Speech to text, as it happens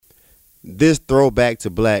This throwback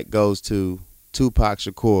to black goes to Tupac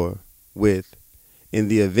Shakur with In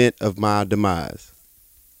the Event of My Demise.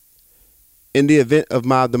 In the event of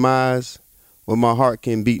my demise, when my heart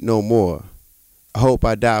can beat no more, I hope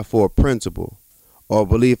I die for a principle or a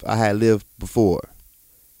belief I had lived before.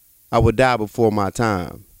 I would die before my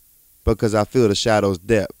time because I feel the shadow's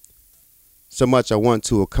depth. So much I want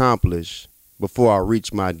to accomplish before I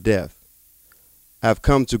reach my death. I have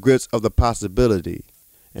come to grips of the possibility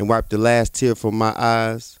and wiped the last tear from my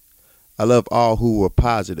eyes. I love all who were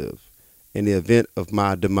positive in the event of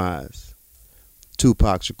my demise.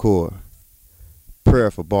 Tupac Shakur.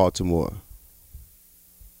 Prayer for Baltimore.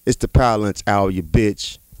 It's the Power Lunch Hour, you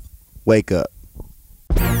bitch. Wake up.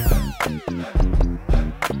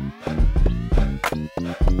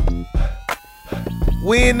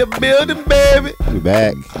 We in the building, baby. We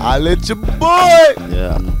back. I let your boy.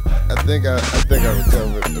 Yeah. I think I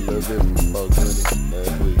recovered a little bit from 420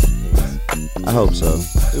 last week. I hope so.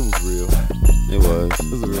 It was real. It was.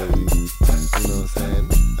 It was really easy. You know what I'm saying?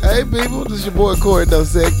 Hey people, this is your boy Corey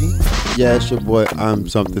Dosecki. Yeah, it's your boy. I'm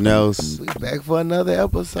something else. We back for another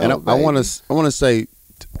episode. And I want to say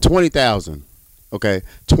 20,000. Okay,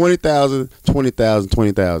 20,000, 20,000,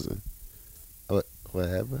 20,000. What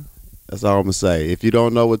happened? That's all I'm gonna say. If you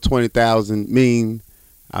don't know what 20,000 mean,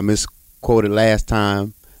 I misquoted last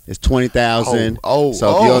time. It's 20,000. So if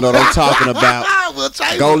you don't know what I'm talking about,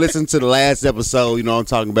 go listen to the last episode. You know what I'm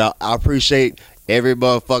talking about. I appreciate every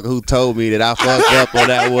motherfucker who told me that I fucked up on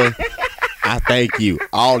that one. I thank you,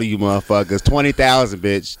 all of you motherfuckers. 20,000,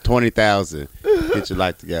 bitch. 20,000. Get your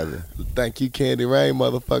life together. Thank you, Candy Rain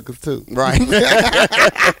motherfuckers too. Right.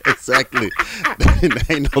 Exactly. There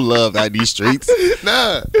ain't no love out these streets.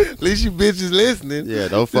 Nah, at least you bitches listening. Yeah,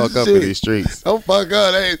 don't fuck up in these streets. Don't fuck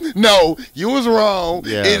up. No, you was wrong.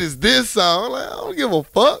 Yeah. It is this song. Like, I don't give a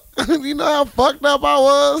fuck. You know how fucked up I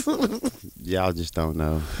was? Y'all just don't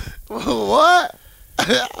know. What?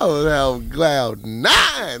 I was on cloud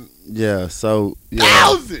 9. Yeah, so yeah.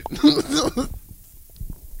 1,000.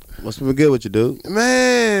 What's been good with you, dude?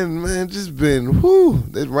 Man, just been, whew.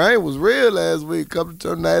 This rain was real last week. A couple of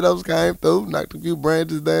tornadoes came through, knocked a few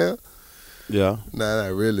branches down. Yeah. Nah,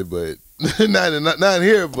 not really, but not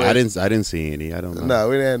here. But I didn't see any. I don't know. No,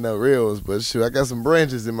 we didn't have no real ones, but shoot, I got some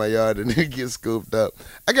branches in my yard that need to get scooped up.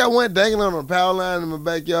 I got one dangling on a power line in my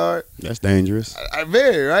backyard. That's dangerous.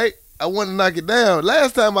 Very, right? I want to knock it down.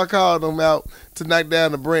 Last time I called him out to knock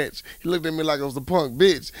down the branch, he looked at me like I was a punk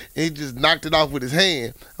bitch, and he just knocked it off with his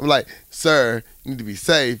hand. I'm like, sir, you need to be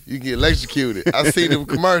safe. You get electrocuted. I see them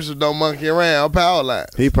commercials, don't monkey around, power line.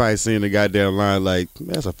 He probably seen the goddamn line like,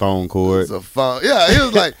 that's a phone cord. It's a phone. Yeah, he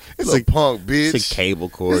was like, it's a punk bitch. It's a cable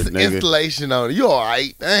cord, it's nigga. Installation on it. You all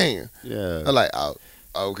right? Dang. Yeah. I'm like, oh,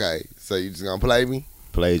 okay. So you just gonna play me?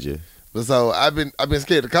 Played you. But so I've been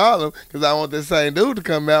scared to call him because I want that same dude to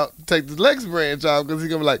come out and take this Lex branch off because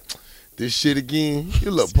he's gonna be like, this shit again.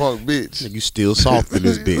 You little punk bitch. You still soft in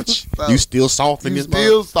this bitch. So, you still soft in this motherfucker.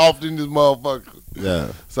 Still soft in this motherfucker.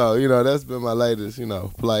 Yeah. So, that's been my latest,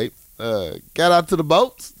 play. Got out to the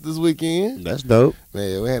boats this weekend. That's dope.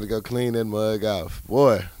 Man, we had to go clean that mug off.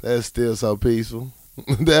 Boy, that's still so peaceful.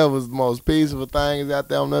 That was the most peaceful things out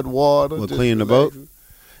there on that water. Well, clean the boat?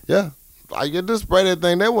 Yeah. I get to spray that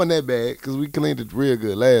thing. That wasn't that bad because we cleaned it real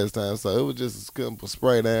good last time. So it was just a simple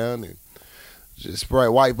spray down and just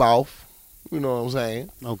wipe off. You know what I'm saying?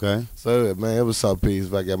 Okay. So, man, it was so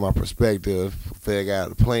peaceful. I got my perspective, figure out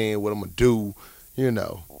the plan, what I'm going to do,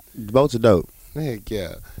 The boats are dope. Heck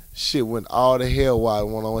yeah. Shit went all the hell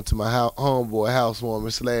wild when I went to my homeboy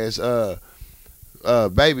housewarming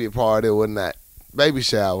 / baby party or whatnot. Baby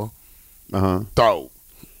shower. Uh-huh. Throw.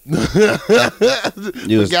 We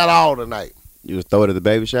got all tonight. You was throwing at the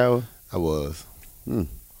baby shower? I was. Hmm.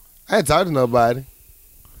 I ain't talked to nobody.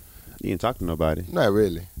 You didn't talk to nobody? Not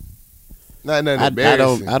really. Not nothing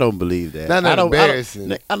embarrassing. I don't believe that. Not nothing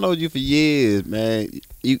embarrassing. I know you for years, man.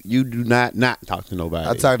 You do not talk to nobody.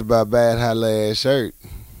 I talked about Bad High last shirt.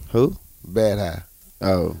 Who? Bad High.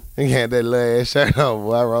 Oh. He had that last shirt on,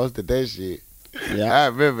 boy. I roasted that shit. Yeah. I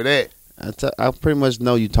remember that. I pretty much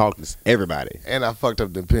know you talk to everybody. And I fucked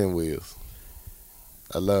up the pinwheels.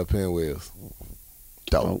 I love pinwheels.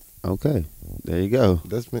 Dope. Oh, okay. There you go.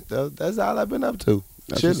 That's all I've been up to.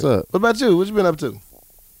 That's Chilling. what's up. What about you? What you been up to?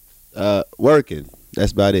 Working.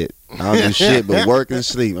 That's about it. I don't do shit but work and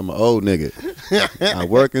sleep. I'm an old nigga. I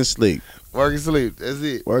work and sleep. Work and sleep. That's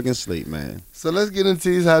it. Work and sleep, man. So let's get into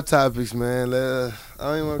these hot topics, man. I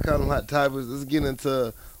don't even want to call them hot topics. Let's get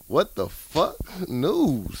into what the fuck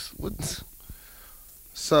news. What?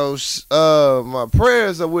 So my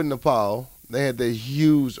prayers are with Nepal. They had that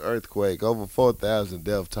huge earthquake, over 4,000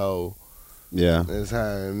 death toll. Yeah. That's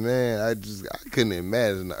how, man. I couldn't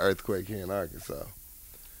imagine the earthquake here in Arkansas.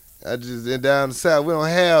 And down the south, we don't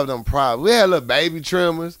have them problems. We have little baby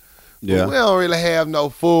tremors. Yeah. But we don't really have no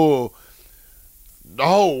full. The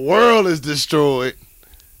whole world is destroyed.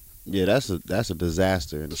 Yeah, that's a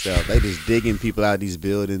disaster in the South. They just digging people out of these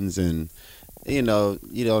buildings, and you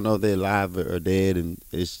don't know if they're alive or dead, and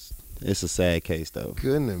it's a sad case though.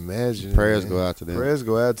 Couldn't imagine. Prayers man. go out to them. Prayers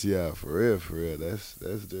go out to y'all for real. That's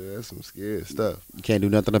some scary stuff. You can't do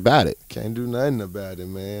nothing about it. Can't do nothing about it,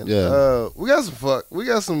 man. Yeah. We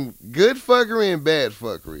got some good fuckery and bad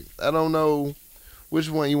fuckery. I don't know which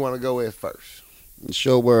one you want to go at first. It's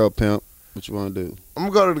your world, pimp. What you want to do? I'm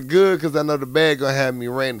gonna go to the good because I know the bad gonna have me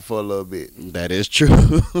ranting for a little bit. That is true.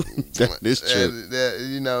 That is true.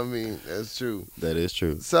 You know what I mean? That's true. That is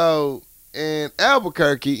true. So in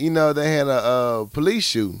Albuquerque, they had a police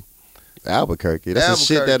shooting. Albuquerque. That's the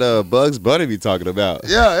shit that Bugs Bunny be talking about.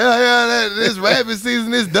 Yeah. This rabbit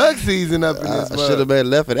season, this duck season up in this. I should have been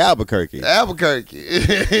left at Albuquerque. Albuquerque.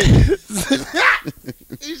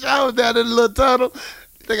 He shot down in the little tunnel.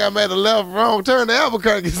 I think I made a left wrong turn to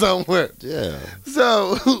Albuquerque somewhere. Yeah.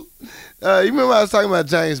 So, you remember I was talking about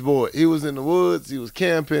James Boyd. He was in the woods. He was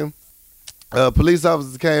camping. Police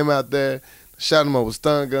officers came out there, shot him up with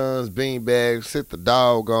stun guns, bean bags, set the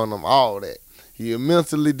dog on him, all that. He a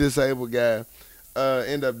mentally disabled guy.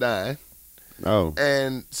 Ended up dying. Oh.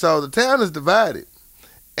 And so the town is divided.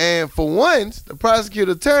 And for once, the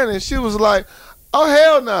prosecutor turned and she was like, oh,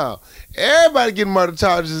 hell no. Everybody getting murder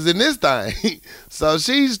charges in this thing. So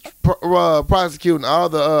she's prosecuting all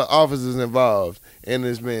the officers involved in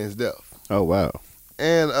this man's death. Oh, wow.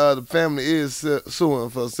 And the family is suing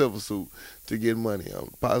for a civil suit to get money,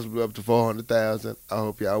 possibly up to $400,000. I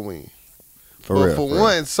hope y'all win. For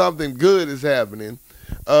once, something good is happening.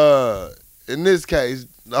 In this case,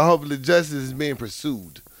 hopefully justice is being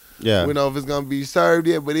pursued. Yeah. We don't know if it's going to be served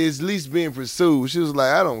yet, but it's at least being pursued. She was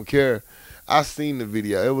like, I don't care. I seen the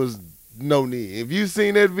video. It was no need. If you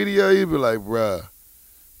seen that video, you'd be like, bruh.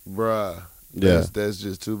 That's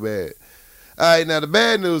just too bad. All right, now the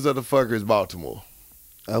bad news of the fucker is Baltimore.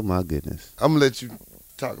 Oh, my goodness. I'm going to let you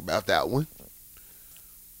talk about that one.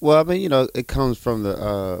 Well, I mean, it comes from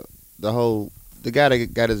the guy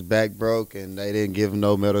that got his back broke and they didn't give him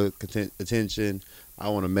no medical attention. I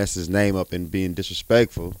want to mess his name up and being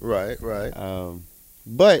disrespectful. Right.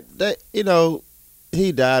 But that,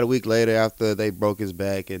 he died a week later after they broke his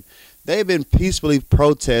back, and they've been peacefully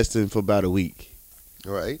protesting for about a week.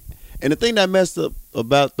 Right. And the thing that messed up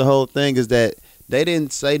about the whole thing is that they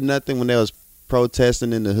didn't say nothing when they was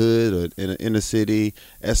protesting in the hood or in the city.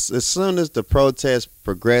 As soon as the protest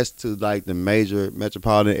progressed to like the major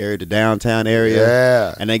metropolitan area, the downtown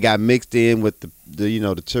area, and they got mixed in with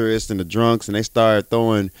the tourists and the drunks, and they started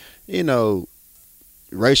throwing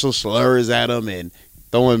racial slurs at them and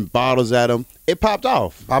throwing bottles at them, it popped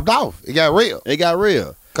off. It got real. A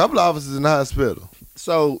couple of officers in the hospital.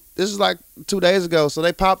 So this is like 2 days ago. So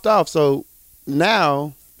they popped off. So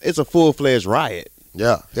now it's a full-fledged riot.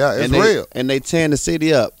 Yeah, it's real. And they tearing the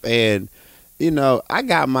city up. And, I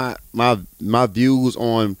got my views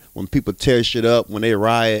on when people tear shit up, when they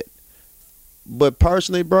riot. But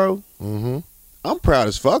personally, bro, I'm proud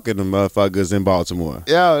as fuck of them motherfuckers in Baltimore.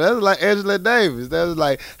 Yeah, that's like Angela Davis. That was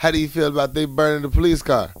like, how do you feel about they burning the police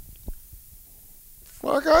car?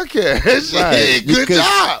 Fuck, I care. Right. Good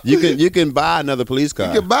job. You can buy another police car.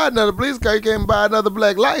 You can buy another police car. You can't buy another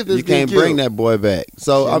black life. You can't bring that boy back.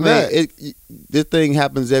 So this thing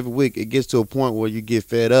happens every week. It gets to a point where you get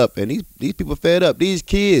fed up, and these people fed up. These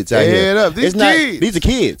kids out here. Fed up. These kids. These are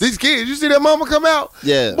kids. These kids. You see that mama come out?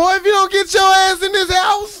 Yeah. Boy, if you don't get your ass in this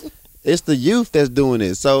house. It's the youth that's doing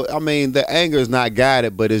it. So, I mean, the anger is not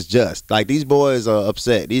guided, but it's just. Like, these boys are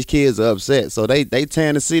upset. These kids are upset. So, they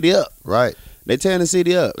tearing the city up. Right. They tearing the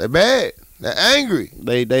city up. They're bad. They're angry.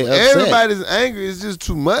 They upset. Everybody's angry. It's just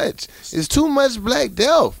too much. It's too much Black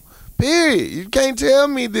Death. Period. You can't tell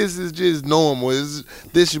me this is just normal.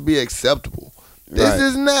 This should be acceptable. This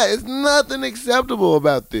is not. It's nothing acceptable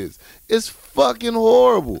about this. It's fucking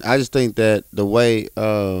horrible. I just think that the way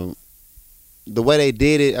they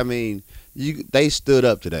did it, I mean, they stood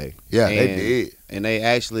up today. Yeah, they did. And they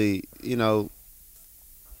actually, you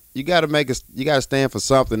gotta stand for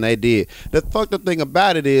something. They did. The fucked up thing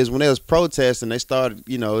about it is when they was protesting, they started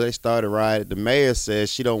riot. The mayor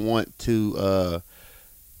says she don't want to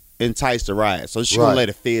entice the riot, so she gonna let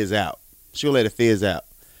it fizz out.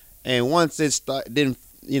 And once it didn't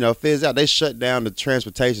fizz out. They shut down the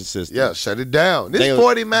transportation system. Yeah, shut it down. This They-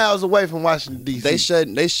 40 miles away from Washington, D.C.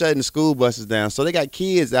 They shutting the school buses down. So they got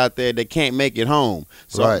kids out there that can't make it home.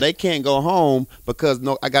 So Right. they can't go home because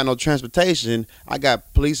I got no transportation. I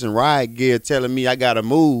got police and riot gear telling me I gotta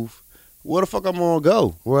move. Where the fuck I'm gonna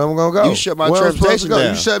go? Where am I going to go? You shut my Where I'm supposed to transportation go?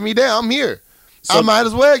 down. You shut me down. I'm here. So- I might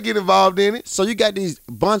as well get involved in it. So you got these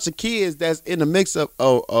bunch of kids that's in the mix of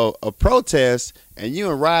a protest, and you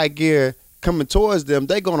and riot gear coming towards them.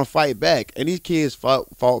 They gonna fight back, and these kids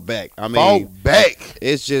fought back. I mean, Fought back.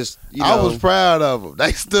 it's just I was proud of them.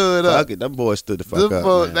 They stood up. fuck it. Them boys stood the fuck Them up.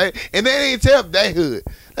 folks, Man. and they didn't tell they hood.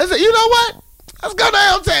 They said, you know what? Let's go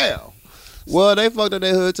downtown. Well, they fucked up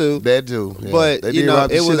their hood too. That too. Yeah. But, they you did know, rob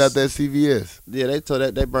the it shit was- out that CVS. Yeah,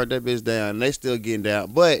 they burnt that bitch down, and they still getting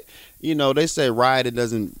down. But they say rioting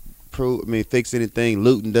doesn't fix anything.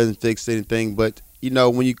 Looting doesn't fix anything. But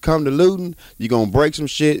when you come to looting, you're gonna break some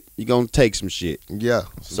shit. You're gonna take some shit. Yeah.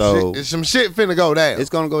 So- some shit finna go down. It's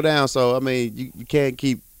gonna go down. So I mean, you can't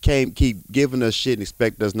keep giving us shit and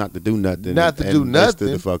expect us not to do nothing. Not to and do they stood nothing.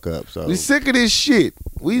 the fuck up. So We sick of this shit.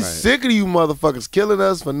 We Right. sick of you motherfuckers killing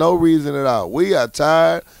us for no reason at all. We are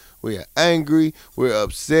tired. We are angry. We're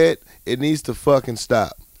upset. It needs to fucking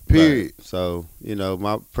stop. Period. Right. So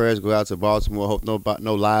my prayers go out to Baltimore. Hope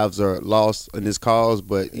no lives are lost in this cause.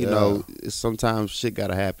 But sometimes shit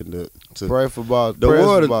gotta happen to Pray for Baltimore.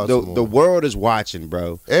 the world is watching,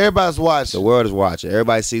 bro. Everybody's watching. The world is watching.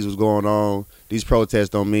 Everybody sees what's going on. These protests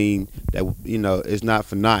don't mean that it's not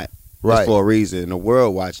for naught. Right. It's for a reason. The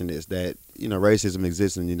world watching this, that racism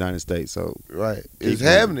exists in the United States. So Right. Keep It's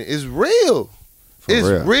going. happening. It's real. for It's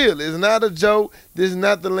real. real. It's not a joke. This is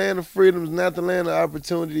not the land of freedom. It's not the land of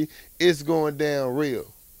opportunity. It's going down real.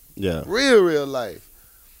 Yeah. Real life.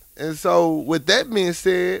 And so, with that being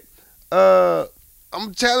said,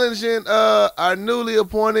 I'm challenging our newly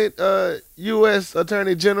appointed U.S.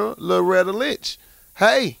 Attorney General, Loretta Lynch.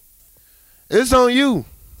 Hey, it's on you.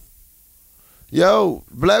 Yo,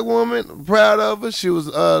 black woman, proud of her. She was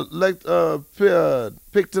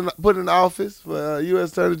put in office for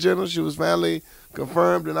U.S. Attorney General. She was finally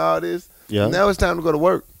confirmed and all this. Yeah. Now it's time to go to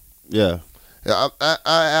work. Yeah. I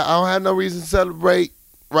don't have no reason to celebrate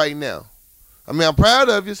right now. I mean, I'm proud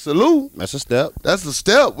of you. Salute. That's a step. That's a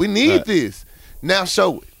step. We need Right. this. Now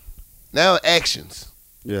show it. Now actions.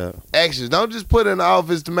 Yeah. Actions. Don't just put in the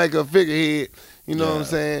office to make a figurehead. You know what I'm Yeah.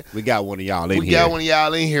 saying? We got one of y'all in We here. got one of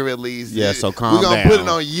y'all in here at least. Yeah, so calm We're gonna down. put it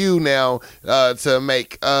on you now to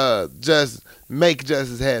make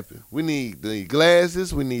justice happen. We need the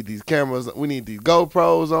glasses. We need these cameras. We need these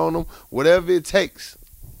GoPros on them. Whatever it takes.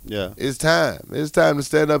 Yeah. It's time. It's time to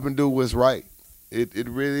stand up and do what's right. It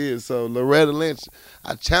really is. So Loretta Lynch,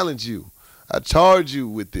 I challenge you. I charge you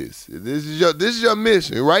with this. This is your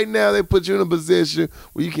mission. Right now they put you in a position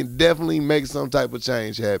where you can definitely make some type of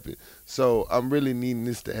change happen. So I'm really needing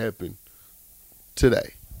this to happen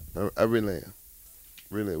today. I really am.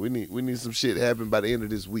 Really, we need some shit to happen by the end of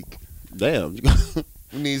this week. Damn.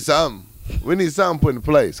 We need something. We need something put in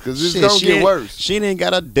place because it's Shit, gonna she get ain't- worse. She ain't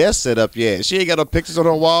got her desk set up yet. She ain't got no pictures on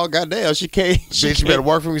her wall. Goddamn, she can't. Bitch, you better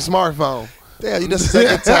work from your smartphone. Damn, you the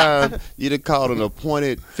second time you done called an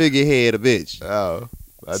appointed figurehead a bitch. Oh,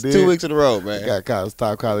 I It's did. 2 weeks in a row, man. Gotta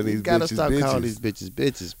stop calling these You gotta bitches stop bitches. calling these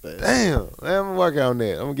bitches, man. Damn, man, I'm gonna work on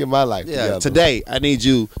that. I'm gonna get my life Yeah, together. today I need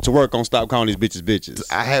you to work on stop calling these bitches.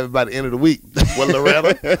 I have it by the end of the week. Well,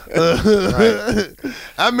 Loretta.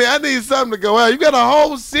 I mean, I need something to go out. You got a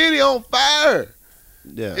whole city on fire.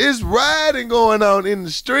 Yeah, It's rioting going on in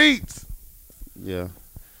the streets. yeah.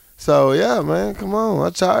 So, yeah, man, come on.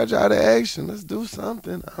 I charge y'all to action. Let's do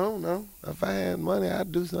something. I don't know. If I had money,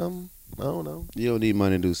 I'd do something. I don't know. You don't need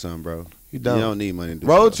money to do something, bro. You don't. You don't need money to do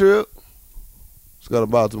Road something. trip. Let's go to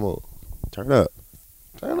Baltimore. Turn up.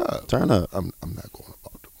 Turn up. Turn up. I'm not going to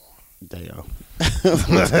Baltimore. Damn.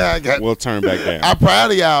 I got We'll turn back down. I'm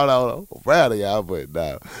proud of y'all, though. I'm proud of y'all, but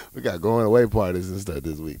nah, we got going away parties and stuff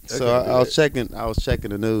this week. So I was checking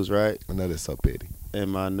the news, right? I know that's so petty. In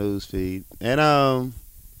my news feed, and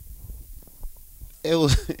it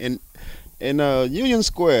was in Union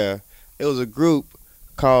Square. It was a group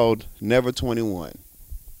called Never 21,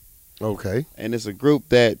 Okay. and it's a group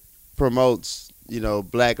that promotes,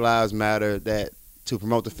 Black Lives Matter. That to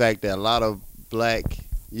promote the fact that a lot of black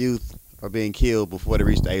youth are being killed before they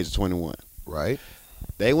reach the age of 21. Right.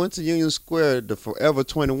 They went to Union Square, the Forever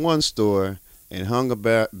 21 store, and hung a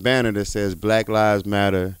banner that says Black Lives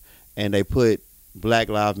Matter, and they put Black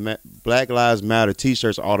Lives Matter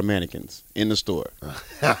T-shirts, all the mannequins in the store.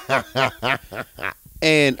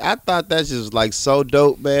 And I thought that's just like so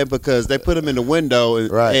dope, man, because they put them in the window and,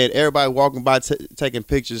 Right. and everybody walking by taking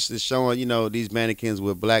pictures and showing, these mannequins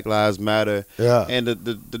with Black Lives Matter. Yeah. And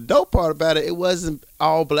the dope part about it wasn't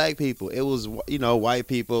all black people. It was, white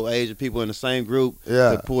people, Asian people in the same group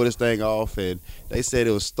Yeah. to pull this thing off. And they said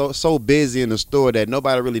it was so busy in the store that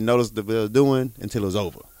nobody really noticed what they were doing until it was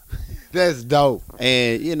over. That's dope.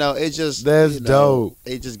 And it just That's dope.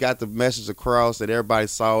 It just got the message across that everybody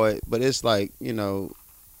saw it. But it's like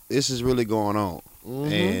this is really going on,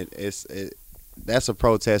 and that's a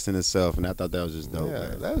protest in itself. And I thought that was just dope. Yeah,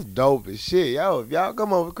 Man. that's dope as shit. Yo, if y'all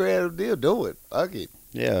come over with Creative Deal, do it. Fuck it.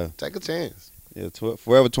 Yeah, Take a chance. yeah.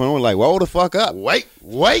 Forever 21. Like, whoa, the fuck up. Wait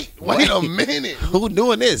a minute. Who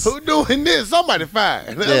doing this? Who doing this? Somebody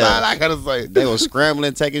fired. That's Yeah. all I gotta say. They were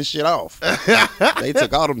scrambling, taking shit off. They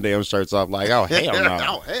took all them damn shirts off. Like, oh hell no.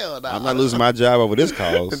 Oh hell no. I'm not losing my job over this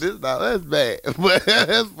cause. That's bad, but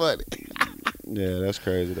that's funny. Yeah, that's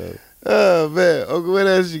crazy though. Oh man, Uncle, what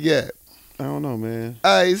else you got? I don't know, man.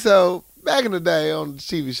 All right, so back in the day on the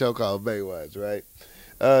TV show called Baywatch, right?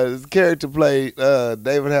 This character played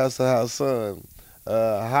David Hasselhoff's son,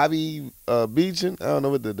 Hobby Beechin. I don't know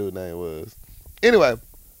what the dude's name was. Anyway,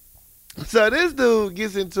 so this dude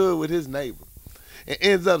gets into it with his neighbor and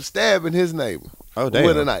ends up stabbing his neighbor Oh damn.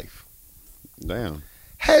 with a knife. Damn.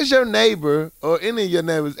 Has your neighbor or any of your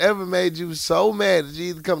neighbors ever made you so mad that you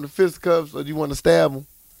either come to fisticuffs or you want to stab them?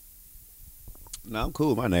 No, I'm cool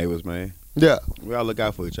with my neighbors, man. Yeah, We all look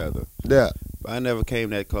out for each other. yeah. But I never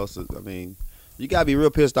came that close to, you gotta be real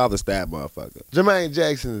pissed off to stab motherfucker. Jermaine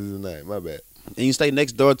Jackson is his name. My bad. And you stay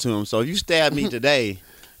next door to him. So if you stab me today,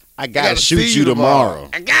 I I gotta see shoot you tomorrow.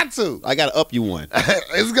 I got to. I gotta up you one.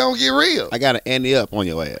 It's gonna get real. I gotta ante up on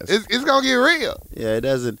your ass. It's gonna get real. Yeah, it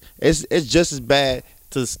doesn't. It's just as bad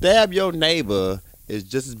to stab your neighbor. Is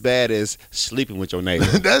just as bad as sleeping with your neighbor.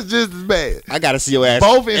 That's just as bad. I gotta see your ass.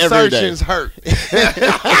 Both every insertions day. hurt.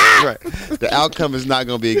 Right. The outcome is not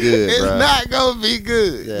gonna be good, It's bro. not gonna be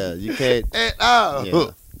good Yeah, you can't. at all. Yeah.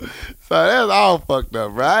 So that's all fucked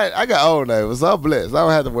up, right? I got old neighbors, so I'm blessed. I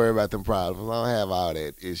don't have to worry about them problems. I don't have all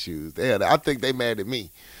that issues. I think they mad at me.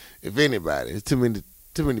 If anybody, it's too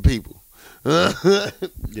many people. Yeah,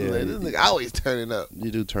 This nigga always turning up.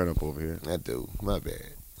 You do turn up over here. I do. My bad.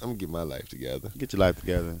 I'm gonna get my life together. Get your life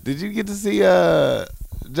together. Did you get to see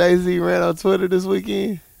Jay-Z ran on Twitter this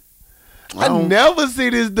weekend? I don't- never see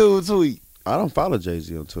this dude tweet. I don't follow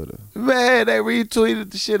Jay-Z on Twitter. Man, they retweeted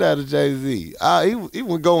the shit out of Jay-Z. He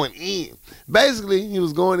was going in. Basically, he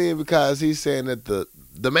was going in because he's saying that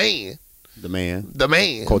the man, The man.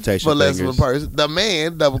 for Quotation less of a fingers. person, the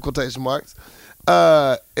man, double quotation marks,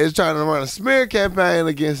 is trying to run a smear campaign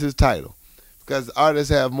against his title because artists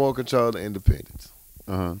have more control and independence.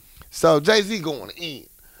 Uh-huh. So Jay-Z going in.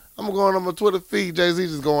 I'm going on my Twitter feed, Jay-Z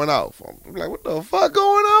just going off. I'm like, what the fuck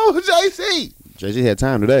going on with Jay-Z? Jay-Z had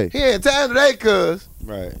time today. He had time today, cuz.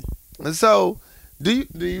 Right. And so, do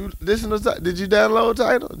you listen to? Did you download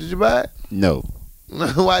Tidal? Did you buy it? No.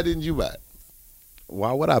 Why didn't you buy it?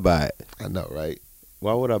 Why would I buy it? I know, right?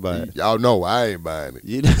 Why would I buy it? Y'all know I ain't buying it.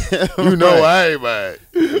 You, You know Right. I ain't buying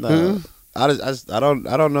it. No. I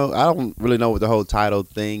don't know. I don't really know what the whole title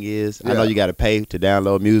thing is. I know Yeah. you got to pay to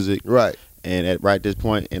download music, Right, and at this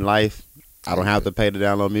point in life, I don't have to pay to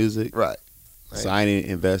download music. right. So I ain't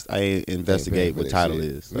investigate Ain't paying what for title that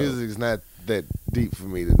shit. is. So. Music's not that deep for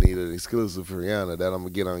me to need an exclusive for Rihanna that I'm gonna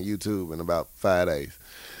get on YouTube in about 5 days.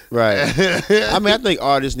 Right. I mean, I think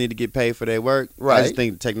artists need to get paid for their work. I Right. just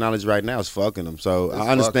think technology right now is fucking them. So It's I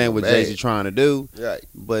understand fucking what Jay-Z bad. trying to do. Right.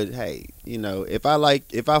 But hey, if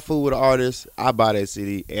I fool with an artist, I buy that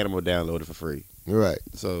CD and I'm gonna download it for free. Right.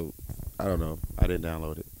 So I don't know. I didn't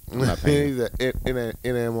download it. I'm not paying.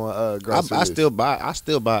 I still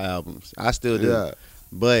buy albums. I still do. Yeah.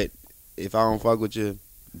 But if I don't fuck with you,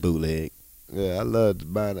 bootleg. Yeah, I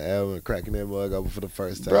love buying an album and cracking that mug open for the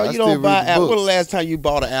first time. Bro, I you still don't buy read the album. When books. the last time you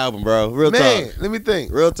bought an album, bro? Real Man, talk. let me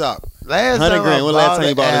think. Real talk. Last 100 time grand. I When the last time you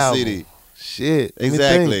an bought a album. CD? Shit. let me think.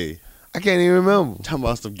 Exactly. I can't even remember. Talking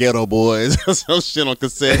about some Ghetto Boys or some shit on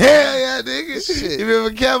cassette. Hell yeah, nigga. Shit. You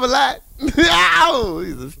remember Camelot? Ow,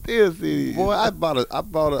 he's a still CD. Boy, I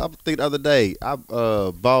think the other day, I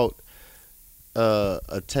bought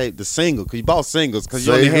a tape, the single, because you bought singles, because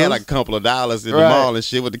you only had Singles? like a couple of dollars in the Right. mall and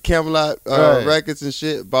shit with the Camelot Right. records and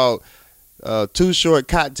shit. Bought Too Short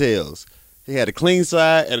Cocktails. He had a clean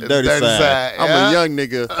side and a dirty side. I'm yeah. a young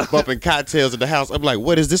nigga bumping cocktails at the house. I'm like,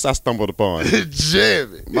 what is this I stumbled upon?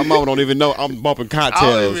 Jamming. My mama don't even know I'm bumping I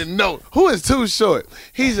cocktails. don't even know. Who is Too Short?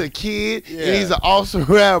 He's a kid Yeah. and he's an awesome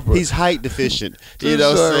rapper. He's height deficient. Too You know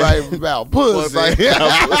what Short I'm saying? right about pussy. Right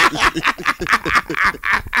about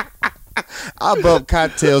I bumped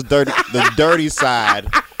cocktails the dirty side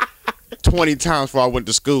 20 times before I went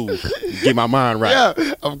to school. Get my mind right.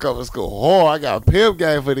 Yeah, I'm coming to school hard. I got a pimp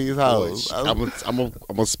game for these hoes. I'm gonna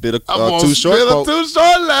spit a too short quote. Too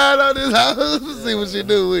short line on this house. See what she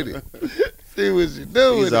do with it. See what she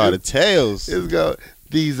do with it. These are the tales.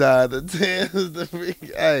 These are the tales. The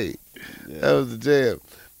freak. Hey, that was the jam.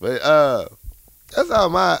 But that's all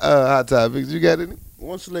my hot topics. You got any?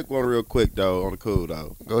 One slick one real quick though, on the cool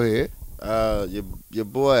though. Go ahead. Your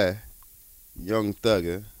boy, Young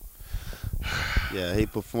Thugger. Yeah, he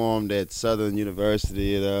performed at Southern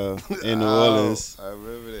University in New Orleans. I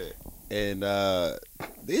remember that. And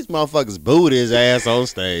these motherfuckers booed his ass on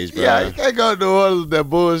stage, bro. Yeah, you can't go to New Orleans with that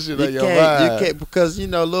bullshit on your mind. You can't, because,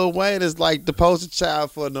 Lil Wayne is like the poster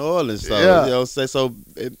child for New Orleans. So,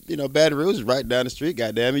 Baton Rouge is right down the street,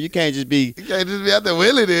 goddamn it. You can't just be out there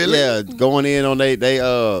willy-nilly. Yeah, going in on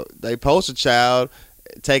they poster child,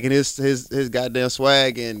 taking his goddamn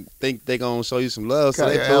swag and think they gonna show you some love. So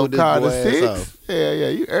they booed this boy ass off. Yeah,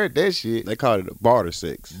 you earned that shit. They called it a barter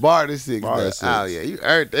six. Barter six. Oh yeah, you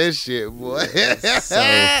earned that shit, boy. So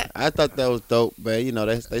I thought that was dope, man.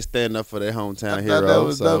 They stand up for their hometown heroes. That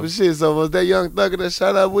was dope as shit. So was that Young Thugger that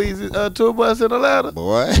shot up Weezy tour bus in Atlanta?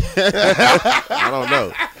 Boy, I don't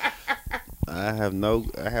know. I have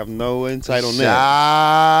no insight on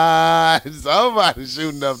that. Somebody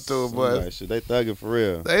shooting up to a bus. They thugging for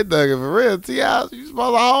real. They thugging for real. T.I., you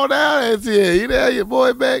supposed to hold down that T.I. You there, your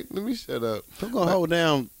boy back? Let me shut up. I'm going to hold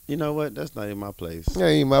down. You know what? That's not in my place. That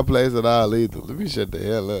ain't my place at all either. Let me shut the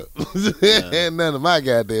hell up. Ain't none of my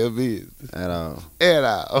goddamn business. At all.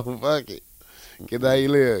 Oh, fuck it. Get how you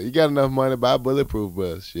live. You got enough money to buy a bulletproof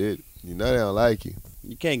bus. Shit. You know they don't like you.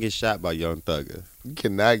 You can't get shot by Young Thugger. You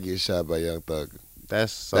cannot get shot by Young Thugger.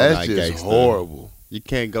 That's just gangster. Horrible. You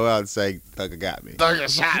can't go out and say Thugger got me. Thugger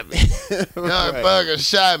shot me. Young Thugger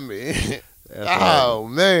shot me. Oh,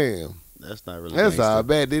 man. That's not really That's gangster. all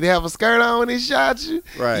bad. Did he have a skirt on when he shot you?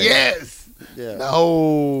 Right. Yes. Yeah.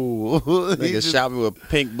 No. Nigga shot me with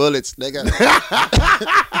pink bullets, nigga.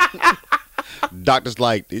 Doctor's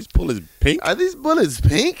like, these bullets pink? Are these bullets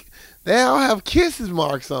pink? They all have kisses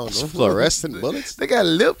marks on them. Fluorescent bullets? They got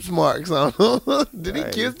lips marks on them. Did he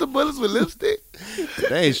kiss the bullets with lipstick?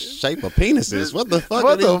 They ain't shape of penises. What the fuck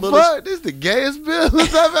what are these the bullets? Fuck? This the gayest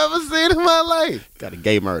bullets I've ever seen in my life. Got a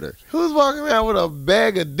gay murder. Who's walking around with a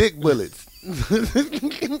bag of dick bullets?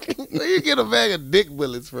 Where you get a bag of dick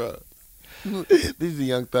bullets from? These are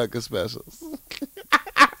Young Thugger specials.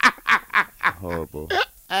 Horrible.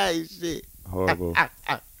 Hey, shit. Horrible.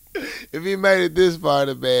 If you made it this far in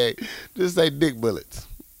the bag, just say dick bullets.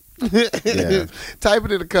 Yeah. Type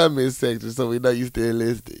it in the comment section so we know you still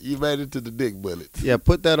listening. You made it to the dick bullets. Yeah,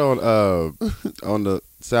 put that on the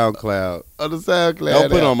SoundCloud. On the SoundCloud.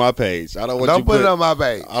 Don't put it on my page. I don't want Don't put it on my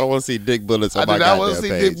page. I don't want to see dick bullets on my goddamn page. I don't want want to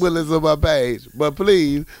see dick bullets on my page. But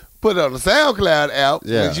please put it on the SoundCloud app.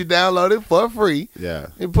 Yeah. That you download it for free. Yeah.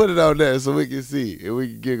 And put it on there so we can see it and we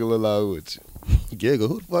can giggle along with you. Giggle?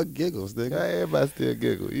 Who the fuck giggles, nigga? Yeah, everybody still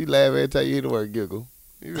giggle. You laugh every time you hear the word giggle.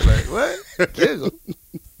 You be like, what? Giggle?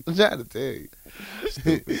 I'm trying to tell you.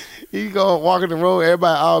 You go walk in the room,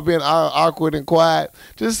 everybody all being all awkward and quiet.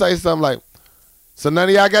 Just say something like, so none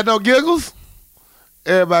of y'all got no giggles?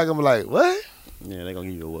 Everybody gonna be like, what? Yeah, they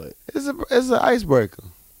gonna give you a what? It's an icebreaker.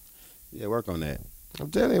 Yeah, work on that.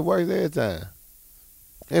 I'm telling you, it works every time.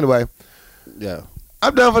 Anyway. Yeah.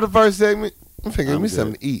 I'm done for the first segment. I'm finna give me good.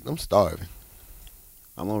 something to eat. I'm starving.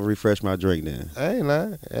 I'm gonna refresh my drink then. I ain't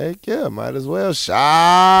lying. Heck yeah, might as well.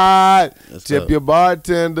 Shot. That's Tip up. your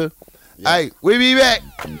bartender. Yeah. Hey, we be back.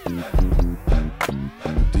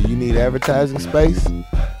 Do you need advertising space?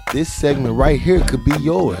 This segment right here could be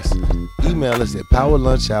yours. Email us at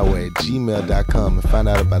powerlunchhour@gmail.com and find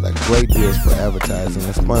out about our great deals for advertising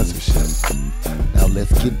and sponsorship. Now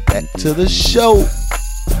let's get back to the show.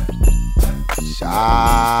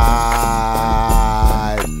 Shot.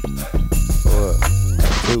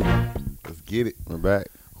 Let's get it. We're back.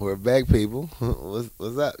 We're back, people.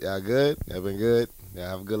 What's up? Y'all good? Y'all been good? Y'all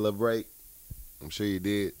have a good little break? I'm sure you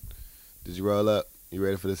did. Did you roll up? You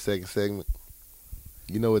ready for the second segment?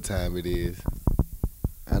 You know what time it is.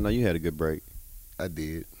 I know you had a good break. I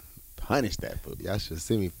did. Punish that fool. Y'all should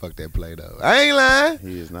see me fuck that play though. I ain't lying.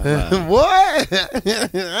 He is not lying. What?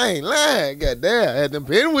 I ain't lying. Goddamn, I had them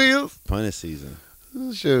pinwheels. Punish season.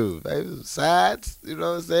 Shoot, they was sides. You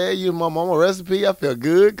know what I'm saying? You my mama recipe. I feel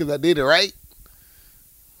good because I did it right.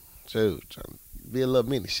 Shoot, trying to be a little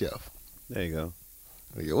mini chef. There you go.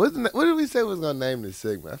 Yeah, what did we say we was gonna name this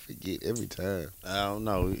segment? I forget every time. I don't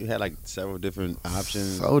know. You had like several different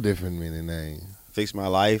options. So different many names. Fix my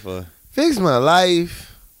life or Fix my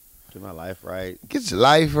life. Get my life right. Get your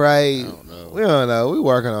life right. I don't know. We don't know. We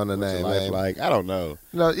working on the What's name, your life man. like? I don't know.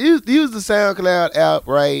 You know, use the SoundCloud app,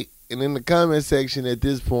 right? And in the comment section at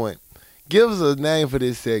this point, give us a name for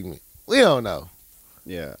this segment. We don't know.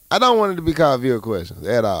 Yeah. I don't want it to be called viewer questions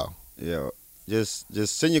at all. Yeah. Just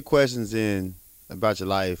send your questions in about your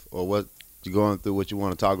life or what you're going through, what you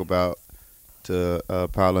want to talk about to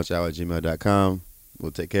powerlunchhour@gmail.com.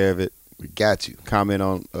 We'll take care of it. We got you. Comment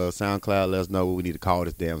on SoundCloud. Let us know what we need to call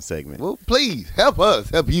this damn segment. Well, please help us,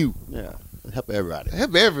 help you, Yeah. Help everybody.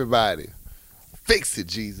 help everybody. Fix it,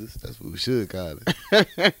 Jesus. That's what we should call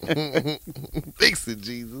it. Fix it,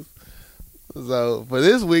 Jesus. So for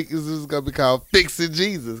this week, this is gonna be called Fix It,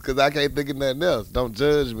 Jesus, because I can't think of nothing else. Don't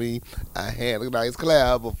judge me. I had a nice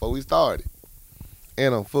cloud before we started,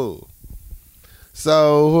 and I'm full.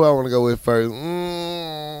 So who I want to go with first?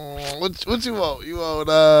 What you want? You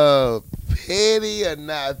want petty or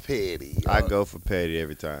not petty? I go for petty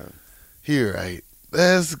every time. Here, right?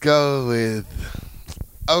 Let's go with.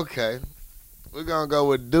 Okay, we're gonna go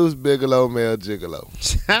with Deuce Bigelow, Mel Gigolo.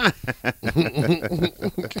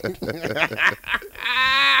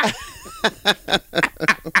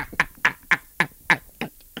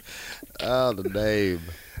 Oh, the name.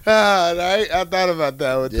 All right, I thought about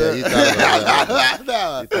that one. Yeah, you thought about that I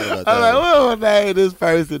thought You thought about I'm that like, what would I name this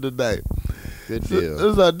person today? Good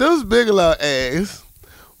deal. So Deuce Bigelow asks,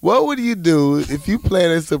 what would you do if you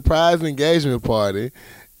planned a surprise engagement party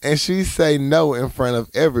and she say no in front of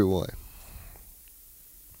everyone?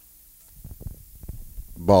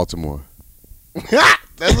 Baltimore.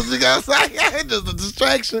 That's what you gotta say? Just a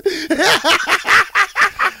distraction.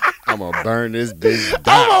 I'm gonna burn this bitch I'm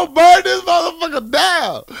down. gonna burn this motherfucker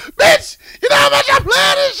down. Bitch, you know how much I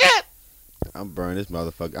play this shit? I'm burning this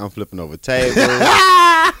motherfucker. I'm flipping over tables.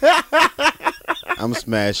 I'm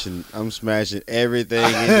smashing everything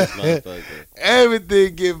in this motherfucker.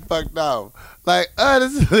 Everything getting fucked off. Like,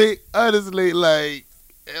 honestly, like,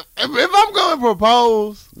 if I'm going to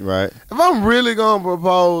propose, Right. if I'm really going to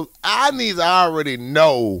propose, I need to already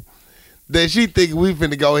know that she think we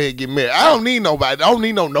finna go ahead and get married. I don't need nobody. I don't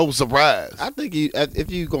need no surprise. I think if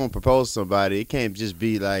you gonna propose to somebody, it can't just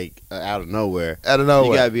be like out of nowhere. Out of You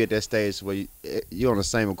nowhere. gotta be at that stage where you're on the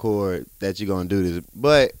same accord that you're gonna do this.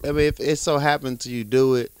 But I mean, if it so happens to you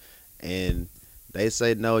do it, and they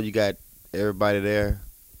say no, you got everybody there,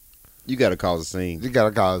 you gotta cause a scene. You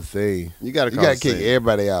gotta call the scene. You gotta You cause gotta a kick scene.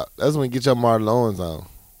 everybody out. That's when you get your Martin Lawrence on.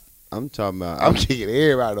 I'm talking about. I'm kicking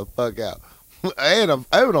everybody the fuck out. I ain't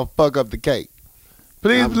gonna fuck up the cake.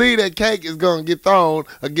 Please believe that cake is gonna get thrown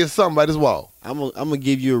against somebody's wall. I'm gonna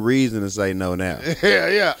give you a reason to say no now.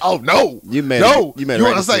 Yeah. Oh no. You made No. You made You a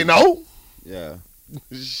wanna right say decision. no? Yeah.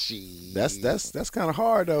 Shit. That's kind of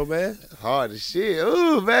hard though, man. hard as shit.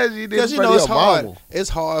 Ooh, imagine you did Because in you front know of it's your hard. mama. It's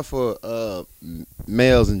hard for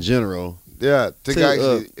males in general Yeah. to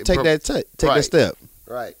actually take that right. step.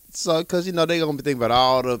 Right. So, because you know they gonna be thinking about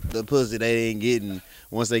all the pussy they ain't getting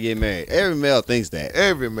once they get married. Every male thinks that.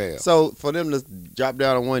 Every man. So for them to drop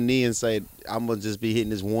down on one knee and say, "I'm gonna just be hitting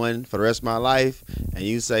this one for the rest of my life," and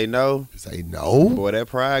you say no, Say no. boy, that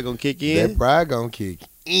pride gonna kick That in. pride gonna kick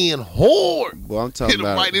in hard. Boy, I'm Hit talking him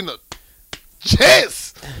about. right in the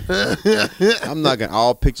chest. I'm knocking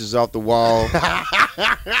all pictures off the wall.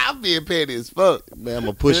 I'm being petty as fuck. Man, I'm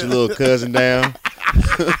gonna push your little cousin down.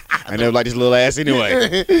 I never like this little ass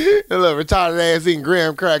anyway. A little retarded ass eating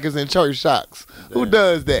graham crackers and church socks. Who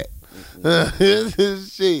does that?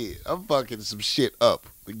 Shit. I'm fucking some shit up.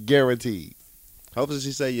 Guaranteed. Hopefully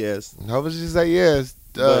she say yes. Hopefully she say yes.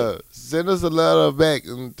 Send us a letter back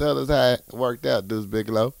and tell us how it worked out, Deuce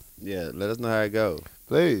Bigelow. Yeah, let us know how it goes.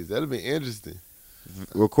 Please. That'll be interesting.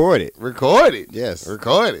 Record it. Record it. Yes.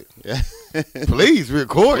 Record it. Yeah. Please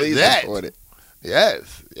record Please that. record it.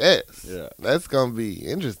 Yes. Yeah. That's gonna be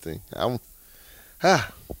interesting. Can't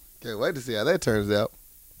wait to see how that turns out.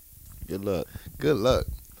 Good luck. Good luck.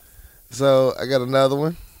 So I got another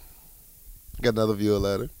one. Got another viewer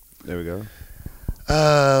letter. There we go.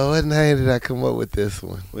 What name did I come up with this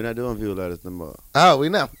one? We're not doing viewer letters no more. Oh, we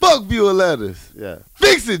not fuck viewer letters. Yeah.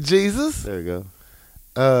 Fix it, Jesus. There we go.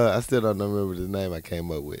 I still don't remember the name I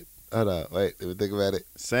came up with. Hold on, wait, let me think about it.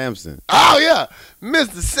 Samson. Oh yeah,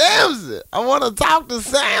 Mr. Samson. I want to talk to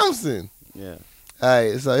Samson. Yeah. All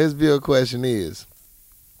right, so his viewer question is: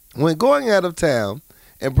 when going out of town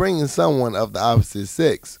and bringing someone of the opposite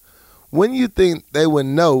sex, when you think they would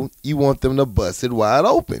know you want them to bust it wide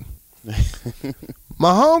open?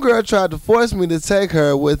 My homegirl tried to force me to take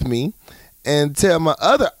her with me and tell my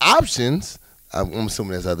other options, I'm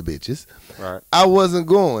assuming that's other bitches, Right. I wasn't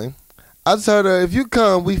going. I told her, if you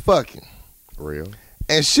come, we fucking. Real.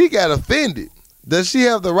 And she got offended. Does she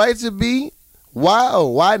have the right to be Why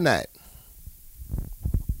or why not?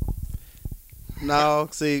 No,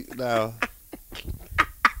 see, no.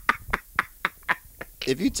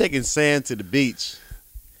 If you taking sand to the beach,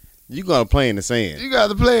 you gonna play in the sand You got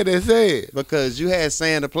to play that sand. because you had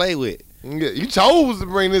sand to play with. Yeah, you chose to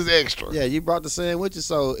bring this extra. Yeah, you brought the sand with you.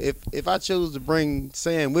 So if I choose to bring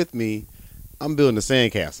sand with me, I'm building a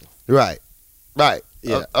sand castle. Right.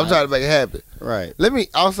 Yeah, I'm trying to make it happen. Right. Let me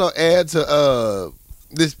also add to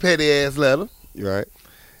this petty ass letter. You right.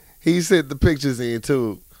 He sent the pictures in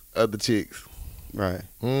too of the chicks. Right.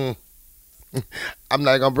 I'm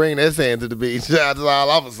not gonna bring that sand to the beach. That's all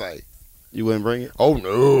I'm gonna say. You wouldn't bring it? Oh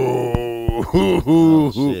no!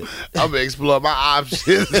 Oh, shit. I'm gonna explore my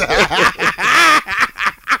options.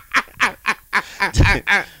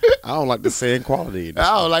 I don't like the sand quality.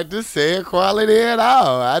 I don't like this sand quality at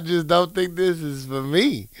all. I just don't think this is for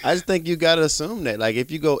me. I just think you gotta assume that. Like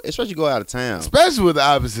if you go, especially you go out of town. Especially with the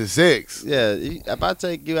opposite sex. Yeah, if I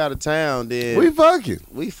take you out of town, then We fucking.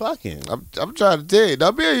 we fucking. I'm trying to tell you.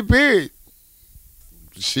 Don't be on your period.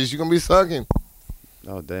 Shit, you gonna be sucking.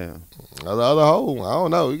 Oh damn. The other hole. I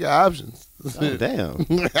don't know. You got options. Oh damn.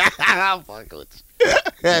 I'm fucking with you.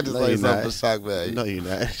 I had to No, say you're something not. for shock value. No, you're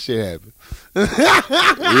not. Shit happened.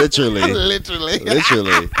 Literally. Literally.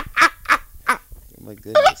 Literally. Oh my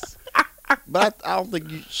goodness. But I don't think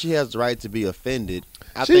she has the right to be offended.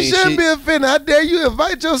 I She think shouldn't be offended. How dare you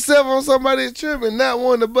invite yourself on somebody's trip and not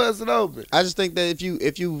want to bust it open? I just think that if you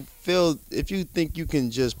think you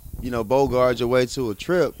can just bogart your way to a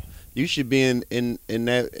trip, you should be in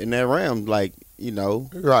that realm. Like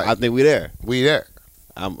Right. I think we there. We there.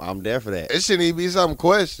 I'm there for that. It shouldn't even be some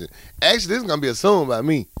question. Actually, this is gonna be assumed by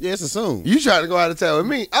me. Yeah, it's assumed. You trying to go out of town with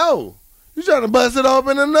me? Oh, you trying to bust it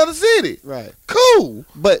open in another city? Right. Cool.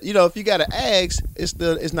 But if you got to ask,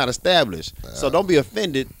 it's not established. So don't be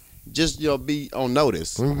offended. Just be on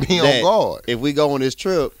notice. Be that on guard. If we go on this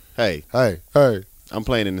trip, hey, Hey, I'm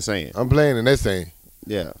playing in the sand. I'm playing in that thing.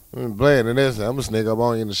 Yeah. I'm playing in that thing. I'm gonna sneak up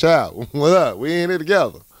on you in the shower. What up? We in here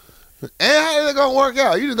together. And how is it gonna work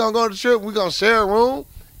out? You just gonna go on the trip? We gonna share a room,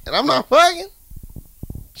 and I'm not fucking.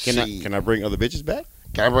 Can I bring other bitches back?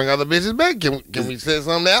 Can I bring other bitches back? Can we set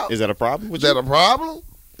something out? Is that a problem? Is that a problem?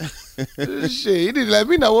 Shit, you need to let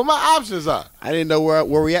me know what my options are. I didn't know where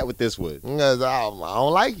we at with this one. Because I don't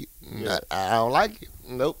like it. Yeah. I don't like it.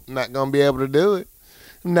 Nope, not gonna be able to do it.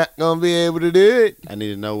 Not gonna be able to do it. I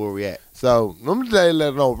need to know where we at. So let me tell you,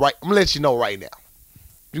 I'm gonna let you know right now.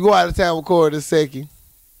 You go out of town with Corey this second.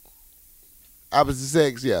 Opposite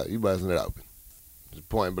sex, yeah, you busting it open. Just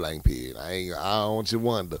point blank period. I don't want you to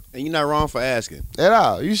wonder. And you're not wrong for asking. At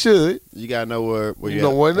all. You should. You gotta know where You you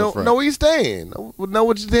know at. where up front. know where you stand. Know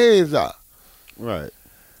what your hands are. Right.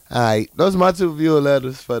 All right, those are my 2 viewer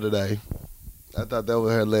letters for today. I thought that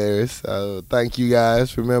was hilarious. Thank you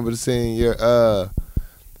guys. Remember to send your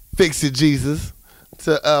Fix It Jesus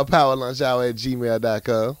to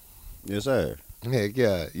powerlunchhour@gmail.com. Yes, sir. Heck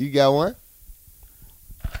yeah. You got one?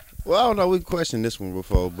 Well, I don't know. We questioned this one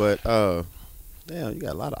before, but damn, you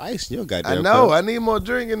got a lot of ice in your goddamn I know. cup. I need more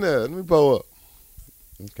drink in there. Let me pour up.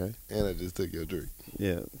 Okay. And I just took your drink.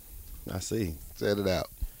 Yeah. I see. Set it out.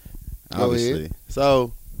 Go Obviously. ahead.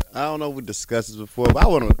 So I don't know if we discussed this before, but I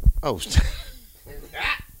want to. Oh.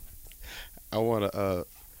 I want to.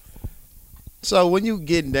 So when you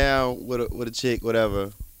getting down with a chick,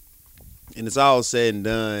 whatever, and it's all said and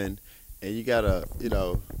done, and you gotta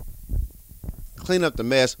clean up the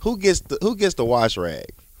mess. Who gets the wash rag?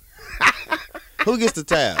 Who gets the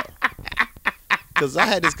towel? Because I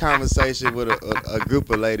had this conversation with a group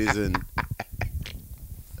of ladies, and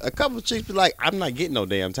a couple of chicks be like, "I'm not getting no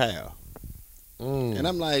damn towel," and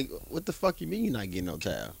I'm like, "What the fuck you mean you're not getting no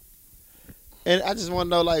towel?" And I just want to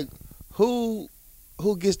know, like, who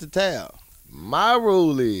gets the towel? My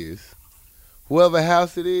rule is, whoever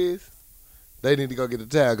house it is, they need to go get the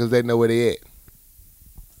towel because they know where they at.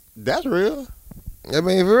 That's real. I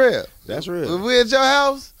mean, for real. That's real. If we at your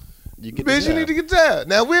house, You get the bitch, you towel. need to get the towel.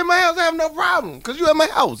 Now, if we at my house, I have no problem because you at my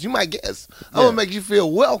house. You might guess. I'm Yeah. going to make you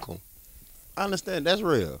feel welcome. I understand. That's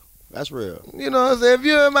real. That's real. You know what I'm saying? If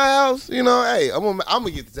you're in my house, hey, I'm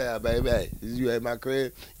gonna get the towel, baby. Hey, you at my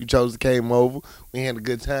crib. You chose to came over. We had a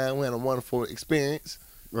good time. We had a wonderful experience.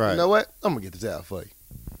 Right. You know what? I'm gonna get the towel for you.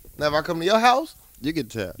 Now, if I come to your house, You get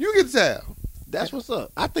the towel. you get the towel. That's what's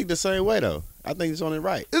up. I think the same way though. I think it's only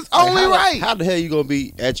right. It's only how right. How the hell you gonna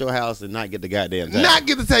be at your house and not get the goddamn towel? Not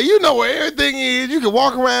get the towel. You know where everything is. You can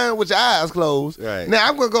walk around with your eyes closed. Right. Now,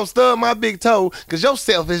 I'm gonna go stub my big toe because your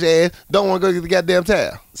selfish ass don't want to go get the goddamn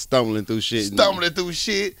towel. Stumbling through shit. Stumbling through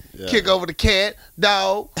shit, Yeah. kick over the cat,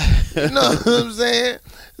 dog. You know what I'm saying?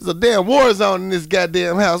 It's a damn war zone in this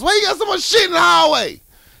goddamn house. Why you got so much shit in the hallway?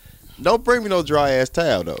 Don't bring me no dry ass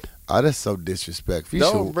towel though. Oh, that's so disrespectful.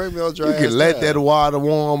 Don't bring me no dry You ass can let towel. that water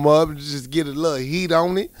warm up and just get a little heat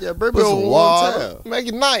on it. Yeah, bring Put me a some warm water. towel. Make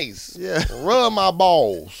it nice. Yeah. Rub my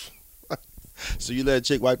balls. So you let a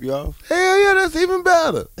chick wipe you off? Hell yeah, that's even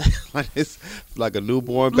better. Like it's like a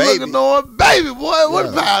newborn baby. Looking on baby, boy. What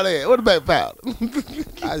Yeah. about that? What about powder?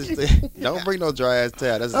 I just think, don't bring no dry ass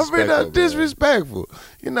towel. That's I mean, that's disrespectful. man. disrespectful.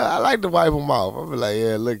 You know, I like to wipe them off. I be like,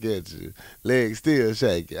 yeah, look at you. Legs still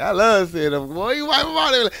shaking. I love seeing them. Boy, you wipe them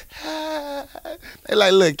off. They be like, ah. They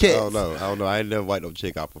like little cats. I don't know. I ain't never wiped no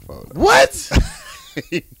chick off before. What?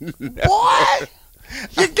 Boy,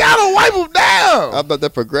 you gotta wipe them down. I'm not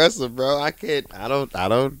that progressive, bro. I can't. I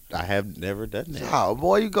have never done that. Oh,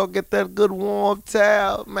 boy, you go get that good warm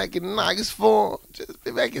towel, make it nice for them. Just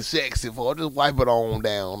make it sexy for them. Just wipe it on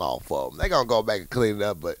down off of them. They gonna go back and clean it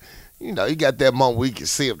up, but you know, you got that moment where you can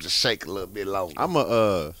see them just shake a little bit longer.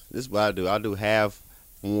 This is what I do. I do half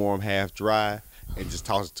warm, half dry, and just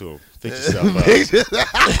toss it to them. Fix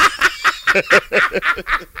yourself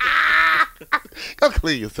Go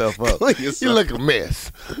clean yourself up. Clean yourself. You look a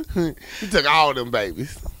mess. You took all them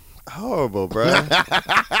babies. up. Horrible, bro.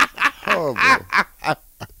 Horrible.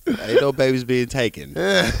 Ain't no babies being taken.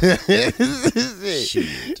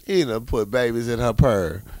 Shit. You done put babies in her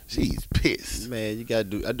purr. She's pissed. Man, you gotta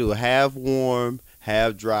do. I do a half warm,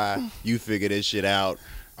 half dry. You figure this shit out.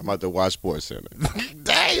 I'm about to watch Sports Center.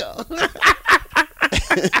 Damn.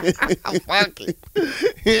 Fuck it.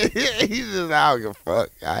 He's just, I don't give a fuck.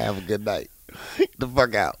 I have a good night. Get the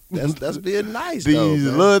fuck out. That's being nice. Do you though, use a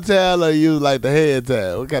man. little towel or you use like the head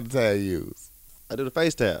towel? What kind of towel you use? I do the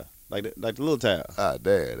face towel, like the little towel. Ah,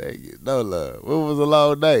 damn, they get no love. What was a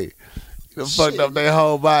long day? You done fucked Shit. up their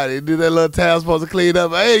whole body. Did that little towel supposed to clean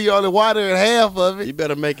up? Hey, you only watering half of it. You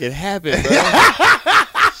better make it happen, bro.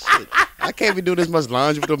 Shit. I can't be doing this much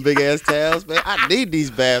laundry with them big ass towels, man. I need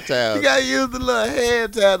these bath towels. You gotta use the little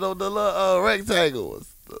head towel on the little rectangles.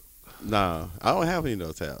 Nah, I don't have any of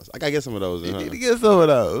those towels. I gotta get some of those. You need to get some of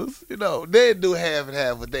those. You know, they do half and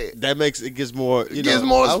half with that. That makes it gets more. You It gets know,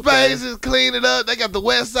 more okay. space, just clean it up. They got the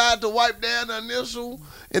wet side to wipe down the initial,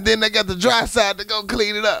 and then they got the dry side to go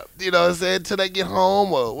clean it up. You know what I'm saying? Until they get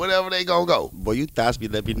home or whatever they gonna go. Boy, you thoughts be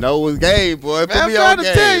let me know what's game, boy. Put Man, I'm me trying on to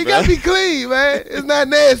game, tell you, you man. gotta be clean, man. It's not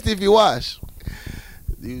nasty if you wash.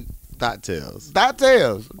 You thought tails. Not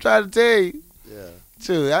tails. I'm trying to tell you. Yeah.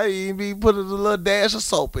 Too. I even be putting a little dash of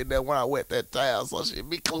soap in there when I wet that towel so she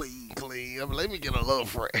be clean. I'm like, let me get a little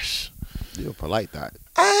fresh. You a polite thought.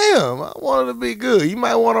 I am. I want it to be good. You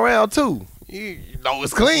might want a round two. You know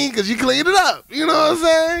it's clean because you cleaned it up. You know what I'm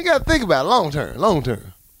saying? You got to think about it long term.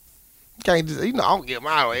 You can't just, I don't get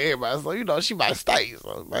mine with everybody. So, she might stay.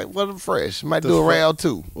 So, like, what a fresh. Might The do a fuck? round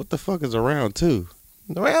two. What the fuck is a round two?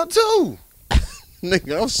 Round two.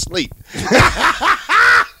 Nigga, I'm sleep.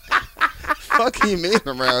 Fuck you mean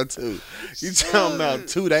a round two? You talking about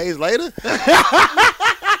 2 days later?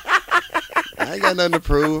 I ain't got nothing to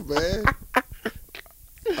prove, man.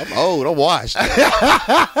 I'm old. I'm washed.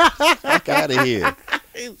 Fuck out of here.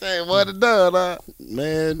 He said, what it done, huh?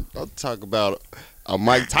 Man, I'm talking about a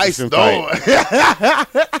Mike Tyson fight.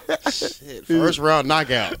 Shit, first round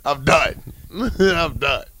knockout. I'm done. I'm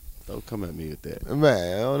done. Don't come at me with that.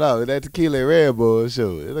 Man, I don't know. That tequila and Red Bull,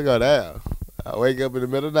 shoot, it'll go down. I wake up in the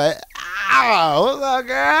middle of the night. What's up,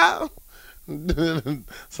 girl?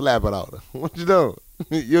 Slap it on her. What you doing?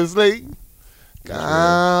 You asleep?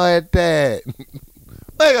 Oh, at that.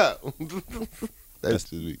 Wake up. That's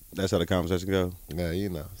too sweet. That's how the conversation goes.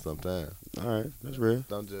 Yeah, sometimes. All right, that's real.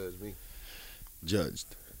 Don't judge me.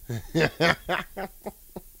 Judged. Damn,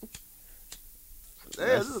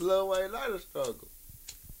 this is Lil Wayne Lighter struggle.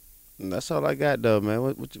 And that's all I got, though, man.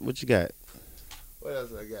 What you got? What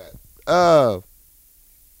else I got?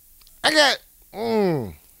 I got.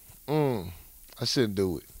 I shouldn't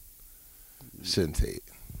do it. Shouldn't say it.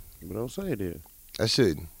 But don't say it then. I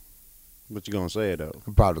shouldn't. But you gonna say it, though.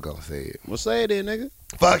 I'm probably gonna say it. Well, say it then, nigga.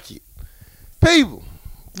 Fuck it. People.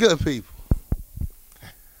 Good people.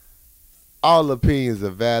 All opinions are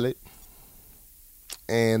valid.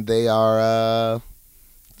 And they are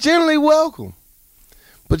generally welcome.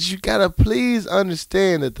 But you gotta please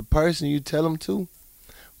understand that the person you tell them to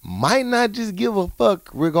might not just give a fuck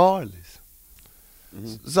regardless.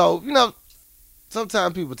 Mhm. So,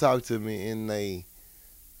 sometimes people talk to me and they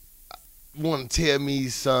want to tell me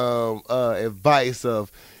some advice of,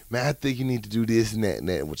 man, I think you need to do this and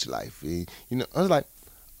that with your life. And, I was like,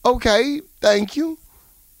 okay, thank you.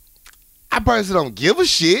 I personally don't give a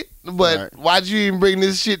shit, but Right. why'd you even bring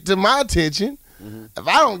this shit to my attention? Mhm. If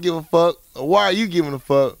I don't give a fuck, why are you giving a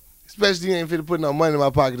fuck? Especially you ain't finna put no money in my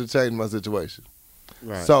pocket to change my situation.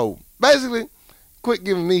 Right. So basically, quit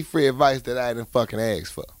giving me free advice that I didn't fucking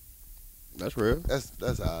ask for. That's real.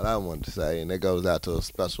 That's all I wanted to say, and that goes out to a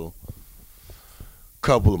special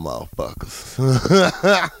couple of motherfuckers.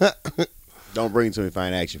 Don't bring it to me if I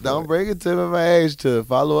ain't ask you for Don't it. bring it to me if I asked to.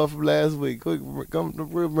 Follow up from last week. Quick, come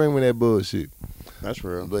bring me that bullshit. That's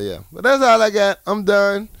real. But yeah, but that's all I got. I'm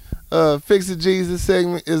done. Fix It Jesus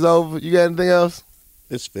segment is over. You got anything else?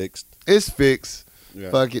 It's fixed. It's fixed.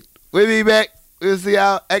 Yeah. Fuck it. We'll be back. We'll see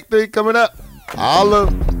y'all. Act 3 coming up. All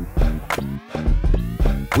of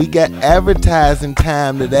We got advertising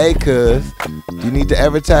time today, cuz. You need to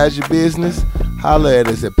advertise your business? Holler at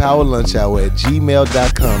us at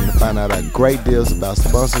powerlunchhour@gmail.com to find out our great deals about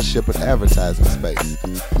sponsorship and advertising space.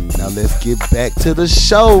 Now let's get back to the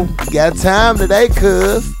show. We got time today,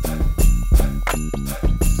 cuz.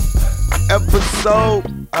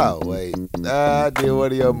 Episode. Oh, wait. I did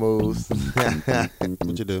one of your moves.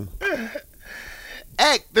 What you do?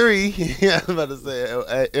 Act 3. I was about to say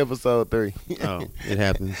episode 3. Oh, it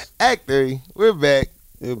happens. Act 3. We're back.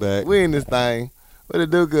 You're back. We in this thing. What it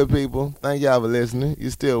do, good people? Thank y'all for listening. You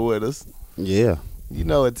still with us. Yeah. You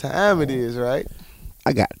know what time it is, right?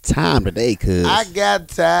 I got time today, cuz. I got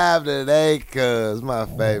time today, cuz. My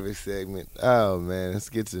favorite segment. Oh, man. Let's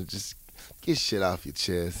get to just get shit off your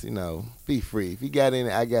chest. You know, be free. If you got any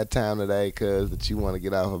I got time today, cuz, that you want to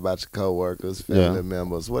get off about your coworkers, family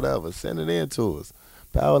members, whatever, send it in to us.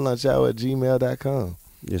 powerlunchhour@gmail.com.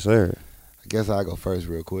 Yes, sir. I guess I'll go first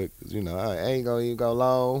real quick, because, you know, I ain't going to even go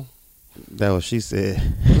long. That what she said.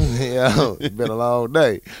 Yo, it's been a long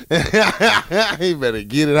day. He better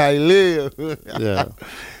get it how you live. Yeah.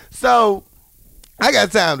 So, I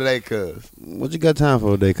got time today, cuz. What you got time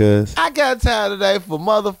for today, cuz? I got time today for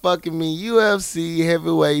motherfucking me UFC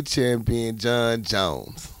heavyweight champion John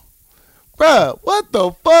Jones. Bruh, what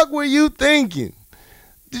the fuck were you thinking?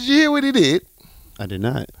 Did you hear what he did? I did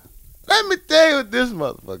not. Let me tell you what this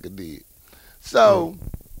motherfucker did. So,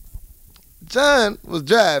 John was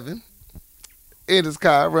driving in his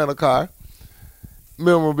car, rental car,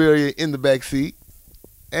 memorabilia in the back seat,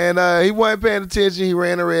 and he wasn't paying attention. He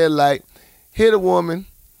ran a red light, hit a woman.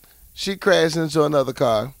 She crashed into another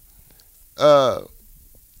car. John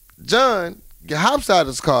hops out of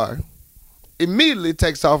his car, immediately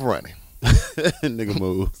takes off running. Nigga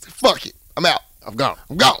move. Fuck it. I'm out. I'm gone.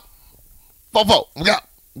 I'm gone. Fofo. I'm out.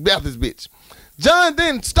 Be out this bitch. John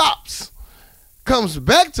then stops, comes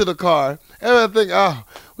back to the car, and I think, oh,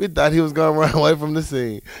 we thought he was going to run away from the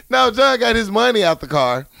scene. Now, John got his money out the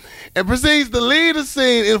car and proceeds to leave the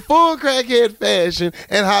scene in full crackhead fashion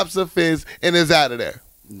and hops a fence and is out of there.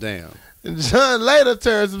 Damn. And John later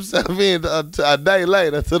turns himself in a day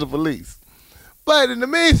later to the police. But in the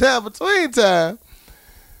meantime, between time,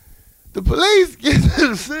 the police get to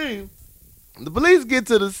the scene. The police get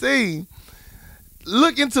to the scene,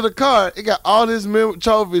 look into the car. It got all his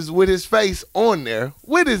trophies with his face on there,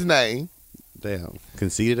 with his name. Damn.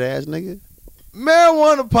 Conceited ass nigga.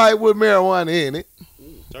 Marijuana pipe with marijuana in it.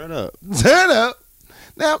 Turn up. Turn up.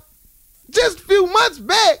 Now, just a few months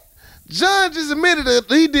back, John just admitted that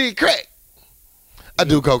he did crack. I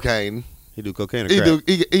do cocaine. He do cocaine or crack?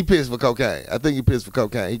 He pissed for cocaine. I think he pissed for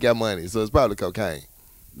cocaine. He got money, so it's probably cocaine.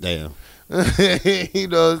 Damn. You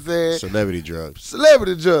know what I'm saying? Celebrity drugs.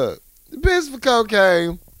 Celebrity drug. He pissed for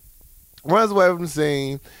cocaine. Runs away from the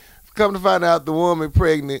scene. Come to find out the woman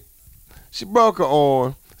pregnant. She broke her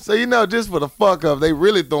arm. So, you know, just for the fuck up, they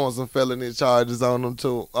really throwing some felony charges on him.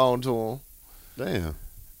 Damn.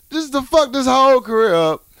 Just to fuck this whole career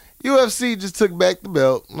up. UFC just took back the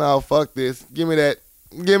belt. No, fuck this. Give me that.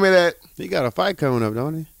 Give me that. He got a fight coming up,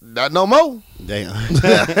 don't he? Not no more. Damn.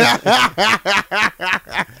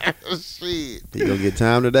 Shit. He gonna get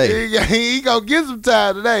time today. He gonna get some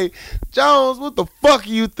time today. Jones, what the fuck are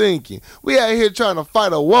you thinking? We out here trying to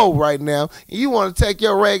fight a war right now, and you want to take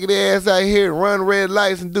your raggedy ass out here and run red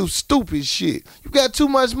lights and do stupid shit. You got too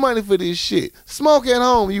much money for this shit. Smoke at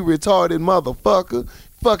home, you retarded motherfucker.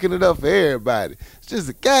 Fucking it up for everybody. It's just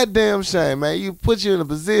a goddamn shame, man. You put you in a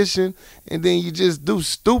position, and then you just do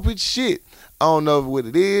stupid shit. I don't know what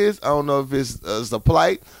it is. I don't know if it's a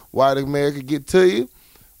plight. White America get to you.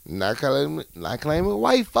 Not claiming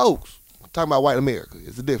white folks. I'm talking about white America.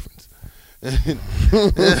 It's a difference.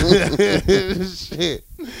 Shit.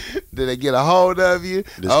 Did they get a hold of you?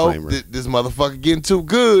 Disclaimer. Oh, this motherfucker getting too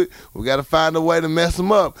good. We got to find a way to mess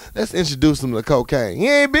him up. Let's introduce him to cocaine. He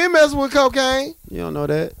ain't been messing with cocaine. You don't know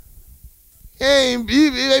that? You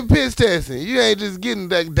ain't piss testing. You ain't just getting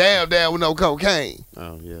that down with no cocaine.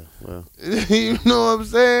 Oh, yeah. Well. You know what I'm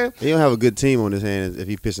saying? He don't have a good team on his hands if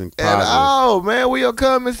he pissing At positive. all, man. Where your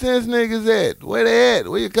common sense niggas at? Where they at?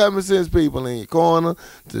 Where your common sense people in your corner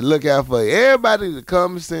to look out for you? Everybody the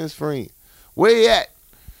common sense friend. Where you at?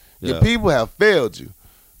 Yeah. Your people have failed you.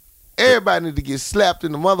 Everybody need to get slapped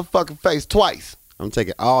in the motherfucking face twice. I'm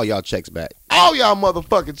taking all y'all checks back. All y'all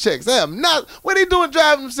motherfucking checks. They have not. What they doing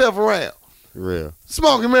driving themselves around? Real.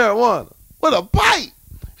 Smoking marijuana with a pipe.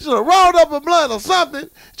 Should have rolled up a blunt or something.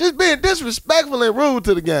 Just being disrespectful and rude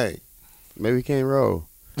to the game. Maybe he can't roll.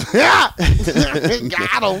 Got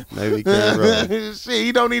him. Maybe he can't roll. Shit,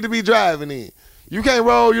 he don't need to be driving in. You can't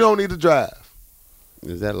roll, you don't need to drive.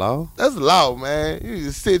 Is that law? That's the law, man. You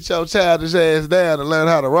just sit your childish ass down and learn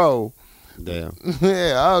how to roll. Damn.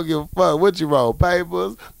 Yeah, I don't give a fuck what you roll.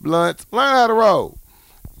 Papers, blunts, learn how to roll.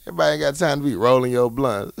 Everybody ain't got time to be rolling your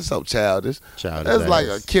blunt. It's so childish. That's like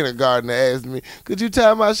a kindergartner asked me, could you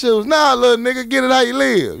tie my shoes? Nah, little nigga, get it how you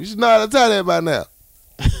live. You should know how to tie that by now.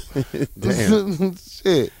 Damn.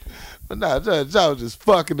 Shit. But nah, y'all just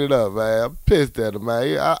fucking it up, man. I'm pissed at him,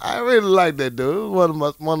 man. I really like that dude. It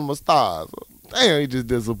was one of my stars. Damn, he just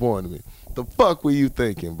disappointed me. The fuck were you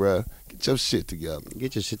thinking, bruh? Get your shit together.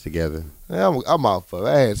 Get your shit together. I'm out for it.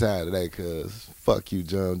 I had time today, cuz. Fuck you,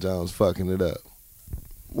 John Jones, fucking it up.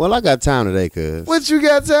 Well, I got time today, cuz. What you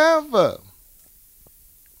got time for?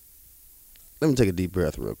 Let me take a deep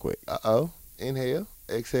breath real quick. Uh-oh. Inhale.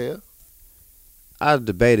 Exhale. I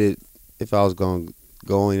debated if I was going to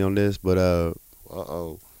go in on this, but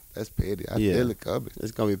Uh-oh. That's petty. I feel it coming.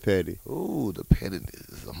 It's going to be petty. Ooh, the pettiness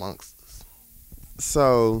is amongst us.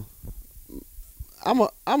 So, I'm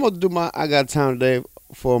gonna do my I got time today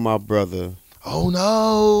for my brother. Oh,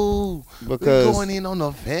 no. Because we going in on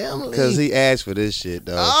the family. Because he asked for this shit,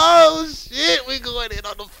 though. Oh, shit. We going in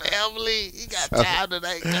on the family. He got time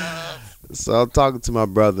today, cuz. So I'm talking to my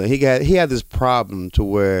brother. He had this problem to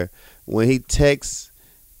where when he texts,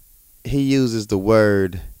 he uses the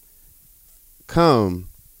word come,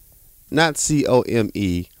 not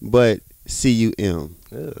COME, but CUM.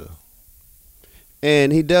 Yeah.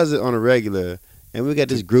 And he does it on a regular. And we got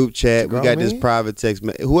this group chat. We got this private text.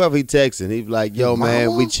 Whoever he texting, he's like, yo,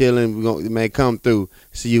 man, we chilling. We gonna, man, come through.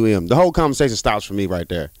 CUM. The whole conversation stops for me right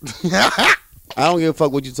there. I don't give a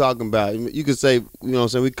fuck what you talking about. You could say, you know what I'm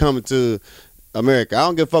saying, we coming to America. I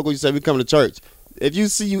don't give a fuck what you say, we coming to church. If you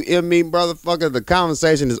CUM me, brotherfucker, the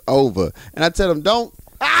conversation is over. And I tell them,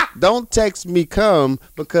 don't text me come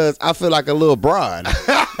because I feel like a little broad.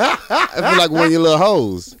 I feel like one of your little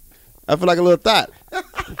hoes. I feel like a little thought.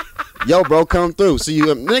 Yo, bro, come through.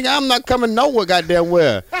 Nigga, I'm not coming nowhere goddamn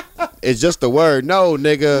where. It's just a word. No,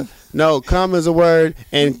 nigga. No, come is a word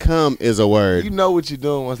and come is a word. You know what you're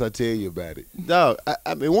doing once I tell you about it. Dog,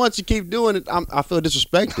 I mean, once you keep doing it, I feel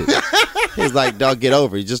disrespected. He's like, dog, get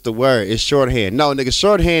over it. It's just a word. It's shorthand. No, nigga,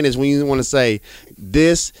 shorthand is when you want to say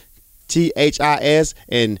this, THIS,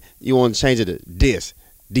 and you want to change it to dis,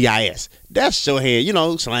 DIS. That's shorthand, you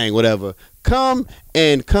know, slang, whatever. Come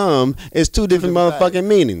and come is two different motherfucking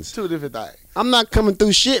meanings. Two different things. I'm not coming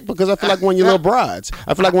through shit because I feel like one of your little brides.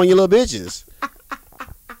 I feel like one of your little bitches.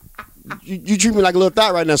 You treat me like a little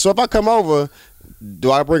thought right now. So if I come over,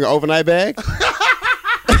 do I bring an overnight bag? You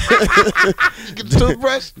get the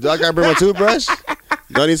toothbrush? Do I gotta bring my toothbrush?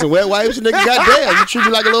 Do I need some wet wipes? Nigga, goddamn, you treat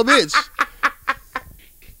me like a little bitch.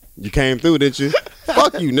 You came through, didn't you?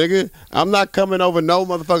 Fuck you, nigga. I'm not coming over no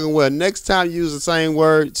motherfucking well. Next time you use the same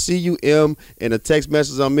word, CUM, in a text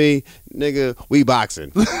message on me, nigga, we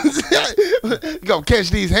boxing. You gonna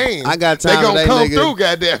catch these hands. I got time they gonna today, come nigga. through,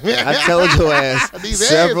 goddamn. I told your ass These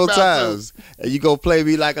several hands times. And you gonna play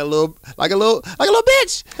me like a little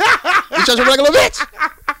bitch. You try to be like a little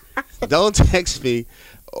bitch. Don't text me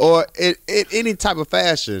or in any type of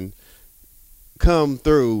fashion come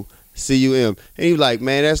through CUM. And he was like,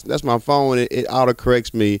 man, that's my phone. It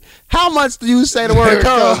autocorrects me. How much do you say the word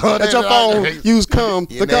come? That your phone use come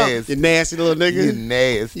to come? You nasty little nigga. You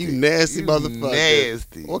nasty. You nasty motherfucker.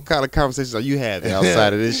 Nasty. What kind of conversations are you having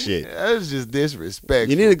outside of this shit? That's just disrespectful.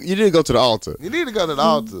 You need to go to the altar. You need to go to the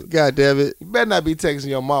altar. God damn it. You better not be texting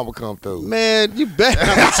your mama come through. Man, you better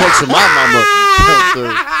not be texting my mama come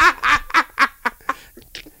through.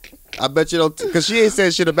 I bet you don't, because she ain't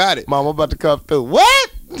saying shit about it. Mama about to come through.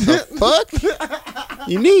 What? The fuck?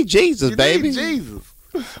 You need Jesus, baby. You need Jesus.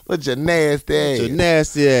 With your nasty ass. With your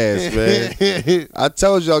nasty ass, man. I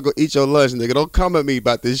told you I'll go eat your lunch, nigga. Don't come at me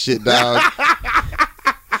about this shit, dog.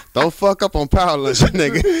 Don't fuck up on power lunch,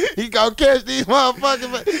 nigga. He gonna catch these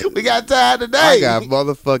motherfuckers. We got time today. I got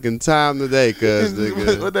motherfucking time today, cuz,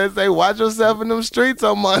 nigga. What they say, watch yourself in them streets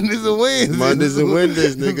on Mondays and Wednesdays. Mondays and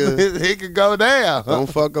Wednesdays, nigga. It could go down.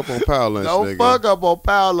 Don't fuck up on power lunch, Don't nigga. fuck up on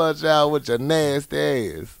power lunch out with your nasty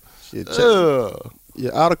ass. Shit, You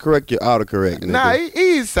autocorrect, nigga. Nah,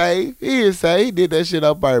 he is safe. He is safe. He did that shit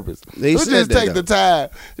on purpose. He Who said just that, take the time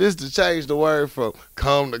just to change the word from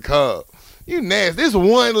come to come. You nasty. It's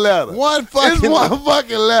one letter. One It's fucking one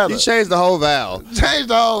fucking letter. You changed the whole vowel. Change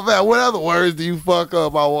the whole vowel. What other words do you fuck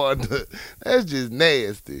up? I want to. That's just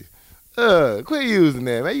nasty. Quit using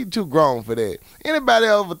that, man. You too grown for that. Anybody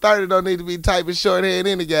over 30 don't need to be typing shorthand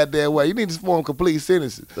any goddamn way. You need to form complete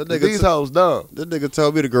sentences. These hoes dumb. That nigga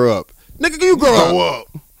told me to grow up. Nigga, you grow up.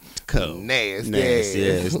 Cool. Nasty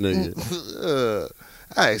ass nigga.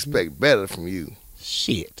 I expect better from you.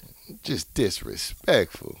 Shit. Just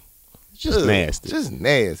disrespectful. Just nasty. Just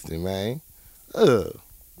nasty, man.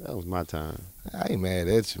 That was my time. I ain't mad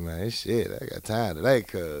at you, man. Shit, I got time today,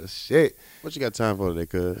 cuz. Shit. What you got time for today,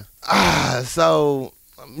 cuz? So,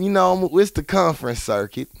 it's the conference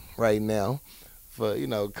circuit right now for,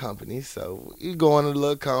 companies. So, you go on to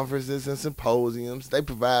little conferences and symposiums. They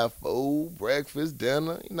provide food, breakfast,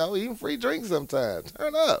 dinner, even free drinks sometimes.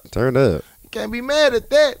 Turn up. You can't be mad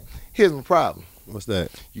at that. Here's my problem. What's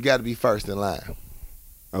that? You got to be first in line.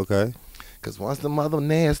 Okay. Because once the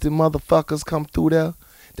nasty motherfuckers come through there,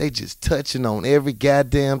 they just touching on every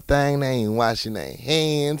goddamn thing. They ain't washing their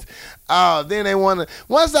hands. Oh, then they want to,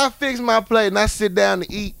 once I fix my plate and I sit down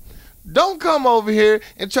to eat, don't come over here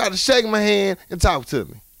and try to shake my hand and talk to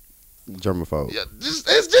me. Germaphobe. Yeah,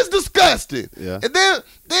 it's just disgusting. Yeah. And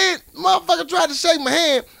then motherfucker tried to shake my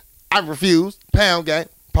hand. I refused. Pound gang.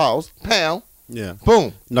 Pause. Pound. Yeah.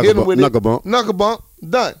 Boom. Hit him with it. Knuckle bump. Knuckle bump.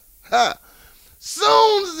 Done. Ha.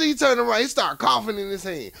 Soon as he turned around, he started coughing in his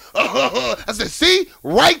hand. I said, see?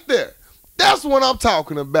 Right there. That's what I'm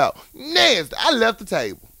talking about. Nasty. I left the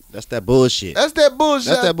table. That's that bullshit. That's that bullshit.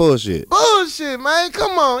 That's that bullshit. Bullshit, man.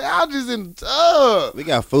 Come on. Y'all just in the tub. We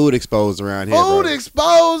got food exposed around here, Food bro.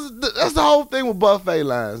 exposed. That's the whole thing with buffet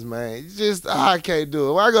lines, man. It's just, I can't do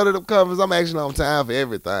it. When I go to the conference, I'm actually on time for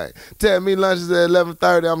everything. Tell me lunch is at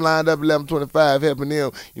 11:30. I'm lined up at 11:25 helping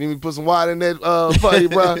them. You need me to put some water in that for you,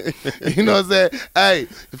 bro? You know what I'm saying? Hey,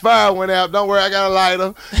 the fire went out. Don't worry, I got a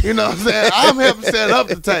lighter. You know what I'm saying? I'm helping set up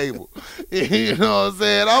the table. You know what I'm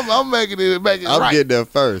saying? I'm making it right. I'm getting there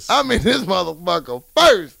first. I'm in this motherfucker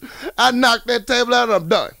first. I knocked that table out and I'm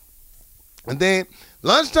done. And then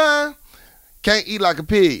lunchtime, can't eat like a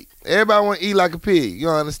pig. Everybody want to eat like a pig. You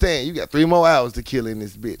don't understand. You got 3 more hours to kill in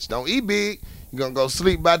this bitch. Don't eat big. You're going to go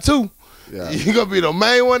sleep by 2. Yeah. You're going to be the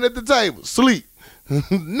main one at the table. Sleep.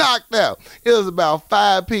 Knocked out. It was about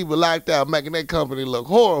 5 people locked out, making that company look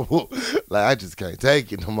horrible. Like, I just can't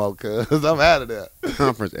take it no more, cuz I'm out of there.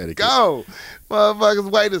 Conference etiquette. Go. Motherfuckers,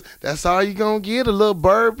 waiters. That's all you gonna get? A little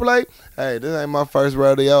bird plate? Hey, this ain't my first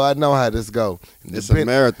rodeo. I know how this go. It's a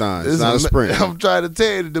marathon. It's not a sprint. I'm trying to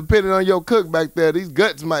tell you, depending on your cook back there, these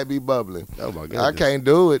guts might be bubbling. Oh, my God. I can't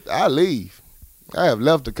do it. I leave. I have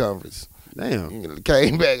left the conference. Damn.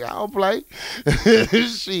 Came back. I don't play.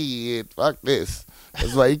 Shit. Fuck this.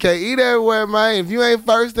 That's why you can't eat everywhere, man. If you ain't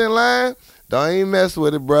first in line, don't even mess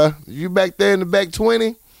with it, bruh. If you back there in the back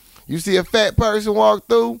 20, you see a fat person walk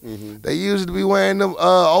through, they usually be wearing them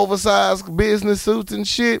oversized business suits and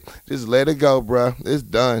shit. Just let it go, bruh. It's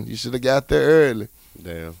done. You should have got there early.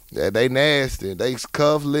 Damn. Yeah, they nasty. They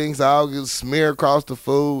cufflinks all get smeared across the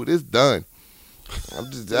food. It's done. I'm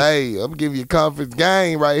giving you a conference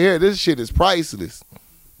game right here. This shit is priceless.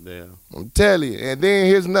 Damn. I'm telling you. And then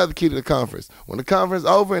here's another key to the conference. When the conference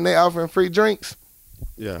over and they offering free drinks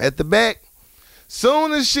at the back,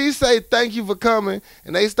 soon as she say thank you for coming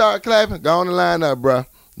and they start clapping, go on and line up, bruh.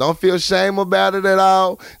 Don't feel shame about it at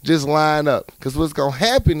all. Just line up. Because what's going to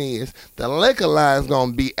happen is the liquor line's going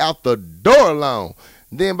to be out the door long.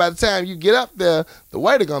 Then by the time you get up there, the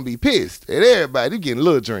waiter going to be pissed at everybody. You getting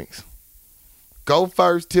little drinks. Go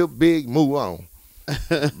first, tip big, move on.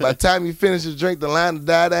 By the time you finish your drink, the line will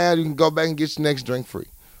die down. You can go back and get your next drink free.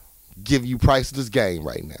 Give you priceless game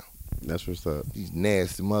right now. That's what's up. These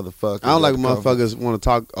nasty motherfuckers. I don't like when motherfuckers want to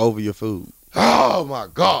talk over your food. Oh, my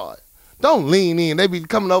God. Don't lean in. They be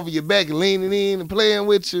coming over your back and leaning in and playing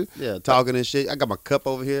with you. Yeah, talking and shit. I got my cup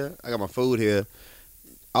over here. I got my food here.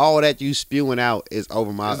 All that you spewing out is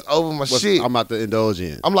over my shit. I'm about to indulge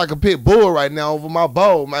in. I'm like a pit bull right now over my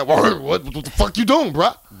bowl. Man, what the fuck you doing,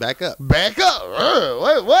 bro? Back up. Back up.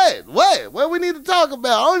 What we need to talk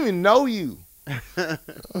about? I don't even know you.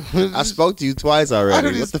 I spoke to you twice already.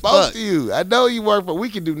 I What the spoke fuck? to you. I know you work, but we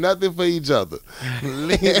can do nothing for each other.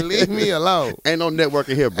 leave me alone. Ain't no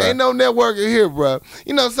networking here, bro. Ain't no networking here, bro.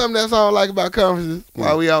 You know something that's all I like about conferences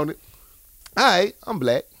while we on it? All right, I'm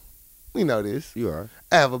black. We know this. You are.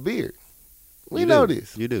 I have a beard. We You know do.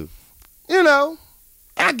 this. You do. You know,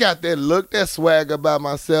 I got that look, that swag about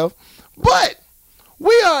myself. But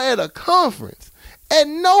we are at a conference. At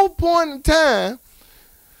no point in time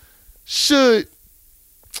should,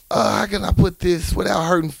 how can I put this without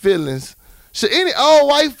hurting feelings? Should any old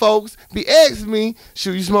white folks be asking me,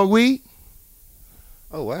 should you smoke weed?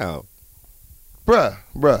 Oh wow. Bruh.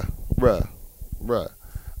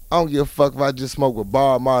 I don't give a fuck if I just smoked with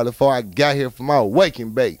Bob Marley before I got here from my wake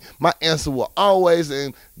and bake. My answer will always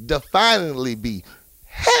and defiantly be,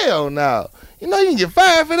 hell no. You know you can get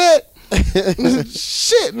fired for that?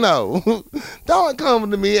 Shit no. Don't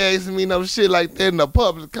come to me asking me no shit like that in a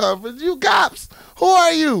public conference. You cops, who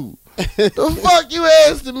are you? The fuck you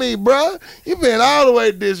asking me, bruh? You been all the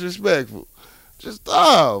way disrespectful. Just,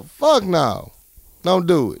 oh, fuck no. Don't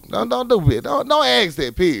do it. Don't do it. Don't ask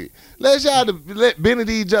that, period. Let y'all been at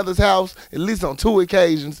each other's house at least on 2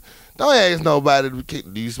 occasions. Don't ask nobody,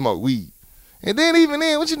 do you smoke weed? And then even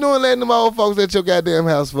then, what you doing letting them old folks at your goddamn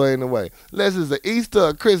house for anyway? Unless it's an Easter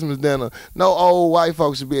or Christmas dinner, no old white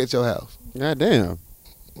folks should be at your house. Goddamn.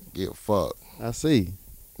 Give a fuck. I see.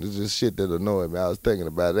 It's just shit that annoyed me. I was thinking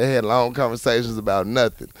about it. They had long conversations about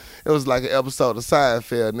nothing. It was like an episode of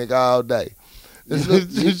Seinfeld, nigga, all day.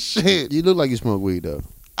 Shit. You look like you smoke weed though.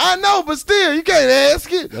 I know, but still, you can't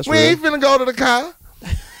ask it. That's we real. ain't finna go to the car.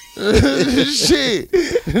 Shit.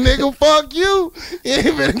 Nigga, fuck you. You ain't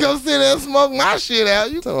finna go sit there and smoke my shit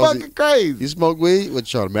out. You So, fucking crazy. You smoke weed?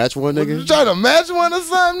 What, you trying to match one nigga? You trying to match one or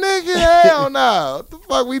something, nigga? Hell no. What the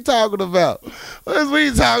fuck we talking about? What is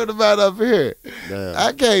we talking about up here? Damn.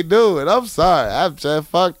 I can't do it. I'm sorry. I'm just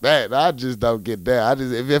fuck that. I just don't get down.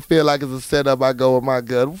 If it feel like it's a setup, I go with my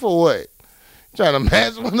gun. For what? Trying to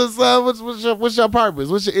match one or something? What's your purpose?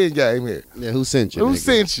 What's your end game here? Yeah, who sent you? Who nigga?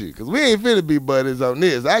 sent you? Because we ain't finna be buddies on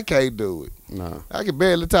this. I can't do it. Nah. I can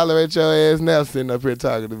barely tolerate your ass now sitting up here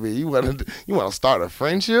talking to me. You wanna start a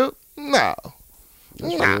friendship? No.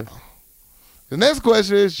 That's No. real. The next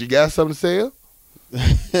question is, you got something to sell?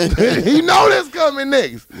 You know that's coming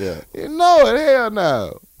next. Yeah. You know it. Hell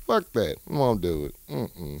no. Fuck that. I won't do it.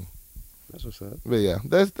 That's what's up. But yeah,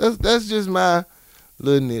 that's just my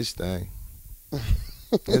little niche thing.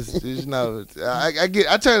 It's, you know, I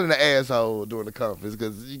turn into an asshole during the conference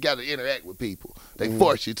because you got to interact with people. They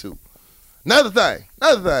force you to. Another thing.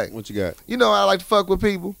 What you got? You know I like to fuck with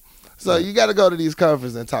people. So you got to go to these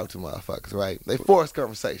conferences and talk to motherfuckers, right? They force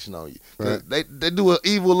conversation on you. Right. They do an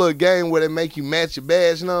evil little game where they make you match your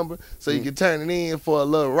badge number so you can turn it in for a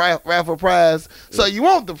little raffle prize. So you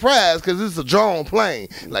want the prize because it's a drone plane.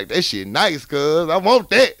 Like, that shit nice, cuz. I want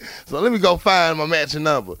that. So let me go find my matching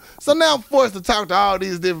number. So now I'm forced to talk to all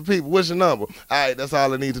these different people. What's your number? All right, that's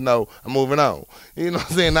all I need to know. I'm moving on. You know what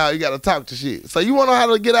I'm saying? Now you got to talk to shit. So you want to know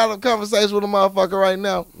how to get out of conversation with a motherfucker right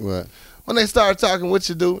now? What? When they start talking, what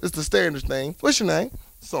you do, it's the standard thing. What's your name?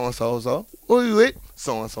 So-and-so. Who you with?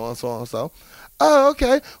 So-and-so. Oh,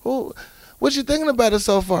 okay. Well, what you thinking about it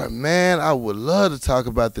so far? Man, I would love to talk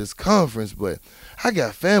about this conference, but I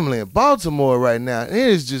got family in Baltimore right now, and it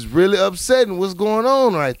is just really upsetting what's going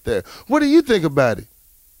on right there. What do you think about it?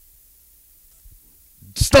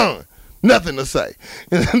 Stunned. Nothing to say.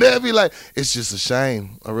 And they'll be like, it's just a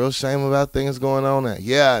shame. A real shame about things going on there.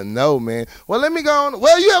 Yeah, I know, man. Well, let me go on.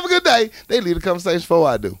 Well, you have a good day. They leave the conversation before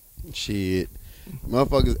I do. Shit.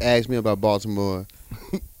 Motherfuckers ask me about Baltimore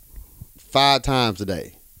 5 times a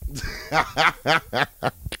day.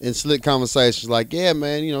 In slick conversations like, yeah,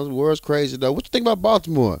 man, you know, the world's crazy though. What you think about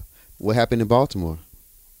Baltimore? What happened in Baltimore?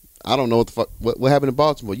 I don't know what the fuck. What happened in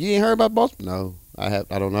Baltimore? You ain't heard about Baltimore? No,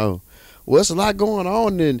 I don't know. Well, it's a lot going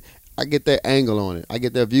on, and I get their angle on it. I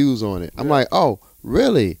get their views on it. I'm like, oh,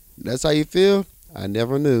 really? That's how you feel? I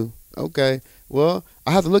never knew. Okay. Well,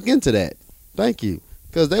 I have to look into that. Thank you.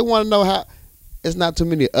 Because they want to know how. It's not too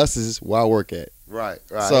many us's where I work at. Right.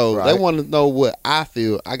 So they want to know what I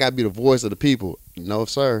feel. I got to be the voice of the people. No,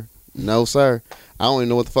 sir. I don't even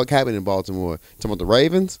know what the fuck happened in Baltimore. Talking about the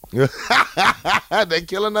Ravens? They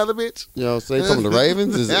kill another bitch? You know what I'm saying? Talking about the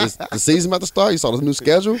Ravens? Is the season about to start? You saw the new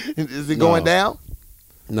schedule? Is it going down?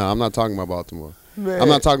 No, I'm not talking about Baltimore. Man. I'm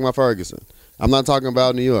not talking about Ferguson. I'm not talking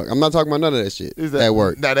about New York. I'm not talking about none of that shit. That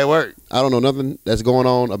work. Nah, that work. I don't know nothing that's going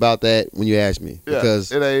on about that when you ask me. Yeah, Because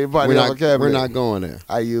it ain't part of my vocabulary. we're not going there.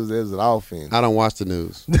 I use it as an offense. I don't watch the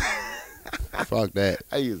news. Fuck that.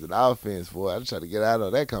 I use an offense for it. I try to get out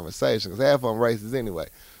of that conversation because half of them racist anyway.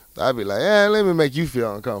 So I be like, let me make you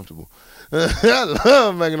feel uncomfortable. I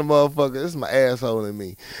love making a motherfucker. This is my asshole in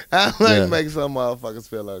me. I like making some motherfuckers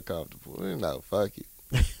feel uncomfortable. You know, fuck it.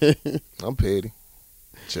 I'm petty.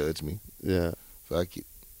 Judge me. Yeah. Fuck it.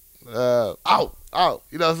 You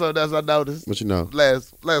know, so that's what I noticed. What you know?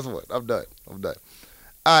 Last one. I'm done. All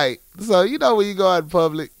right. So you know when you go out in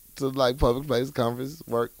public to like public places, conferences,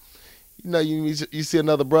 work, you know you see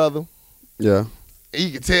another brother. Yeah. And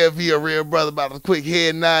you can tell if he a real brother by the quick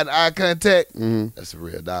head nod, eye contact. Mm-hmm. That's a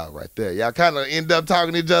real dog right there. Y'all kind of end up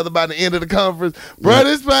talking to each other by the end of the conference. Bro,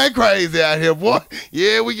 this man crazy out here, boy.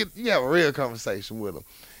 Yeah, you have a real conversation with him.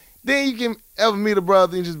 Then you can ever meet a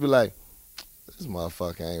brother and just be like, this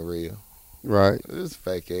motherfucker ain't real. Right. This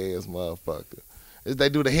fake ass motherfucker. If they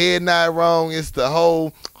do the head nod wrong, it's the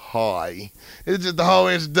whole hi. It's just the whole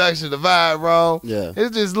introduction, the vibe wrong. Yeah.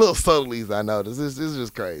 It's just little subtleties I noticed. It's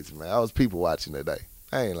just crazy, man. I was people watching today.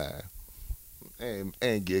 I ain't lying.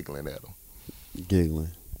 And giggling at them. Giggling.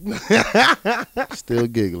 Still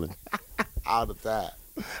giggling. All the time.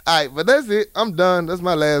 All right, but that's it. I'm done. That's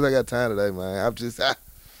my last I got time today, man. I've just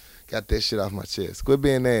got that shit off my chest. Quit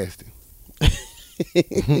being nasty.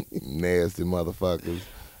 Nasty motherfuckers.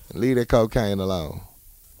 Leave that cocaine alone.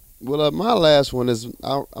 Well, my last one is.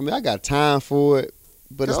 I mean, I got time for it,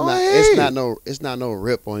 but Go it's ahead. not no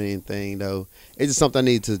rip on anything though. It's just something I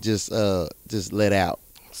need to just let out.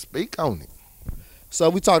 Speak on it. So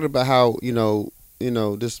we talked about how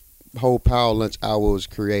this whole Power Lunch Hour was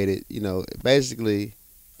created. Basically,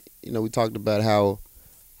 we talked about how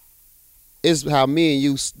it's how me and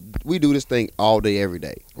you we do this thing all day, every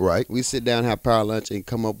day. Right. We sit down, have power lunch, and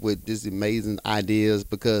come up with these amazing ideas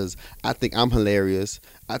because I think I'm hilarious.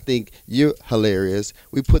 I think you're hilarious.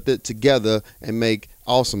 We put that together and make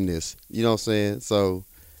awesomeness. You know what I'm saying? So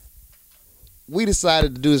we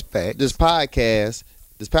decided to do this podcast,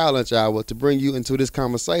 this Power Lunch Hour, to bring you into this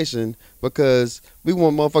conversation because we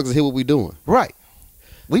want motherfuckers to hear what we doing. Right.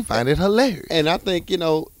 We find it hilarious. And I think, we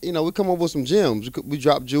come up with some gems. We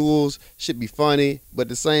drop jewels, should be funny, but at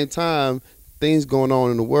the same time, things going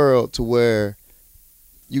on in the world to where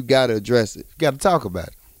you got to address it. You got to talk about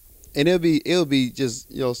it. And it'll be just,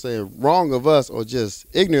 wrong of us or just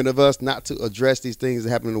ignorant of us not to address these things that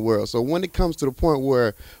happen in the world. So when it comes to the point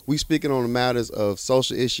where we speaking on the matters of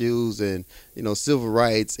social issues and, civil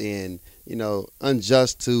rights and,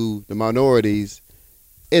 unjust to the minorities,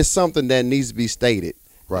 it's something that needs to be stated.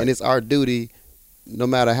 Right. And it's our duty, no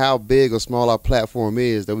matter how big or small our platform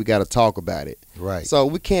is, that we got to talk about it. Right. So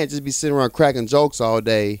we can't just be sitting around cracking jokes all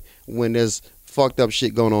day when there's fucked up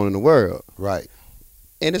shit going on in the world. Right.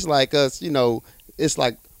 And it's like us, it's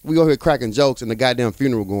like we over here cracking jokes and the goddamn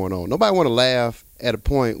funeral going on. Nobody want to laugh at a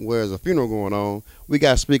point where there's a funeral going on. We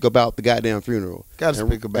got to speak about the goddamn funeral. Got to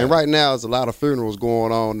speak about it. And right now, there's a lot of funerals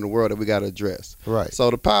going on in the world that we got to address. Right. So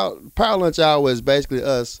the Power Lunch Hour is basically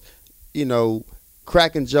us,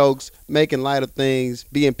 cracking jokes, making light of things,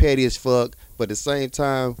 being petty as fuck, but at the same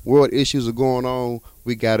time, world issues are going on,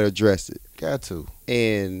 we got to address it. Got to.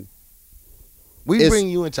 And we bring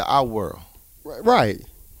you into our world. Right.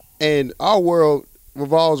 And our world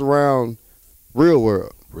revolves around real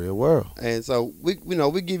world. Real world. And so, we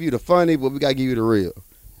give you the funny, but we got to give you the real.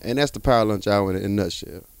 And that's the Power Lunch Hour in a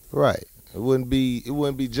nutshell. Right. It wouldn't be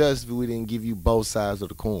just if we didn't give you both sides of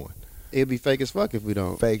the coin. It'd be fake as fuck if we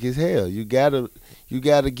don't. Fake as hell. You gotta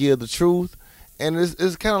give the truth, and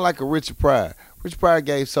it's kind of like a Richard Pryor. Richard Pryor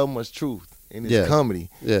gave so much truth in his comedy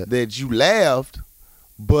that you laughed,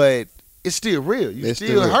 but it's still real. You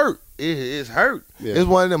still hurt. It's hurt. Yeah. It's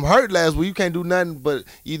one of them hurt laughs where you can't do nothing but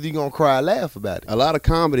either you're gonna cry or laugh about it. A lot of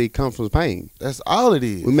comedy comes from pain. That's all it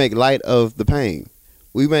is. We make light of the pain.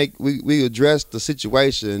 We address the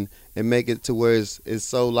situation and make it to where it's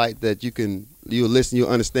so light that you'll listen, you'll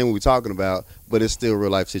understand what we're talking about, but it's still real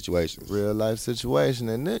life situations. Real life situation,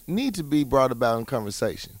 and it need to be brought about in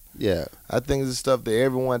conversation. Yeah. I think it's stuff that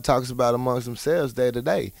everyone talks about amongst themselves day to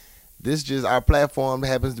day. This just our platform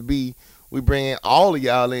happens to be, we bring all of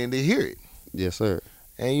y'all in to hear it. Yes, sir.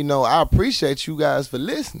 And I appreciate you guys for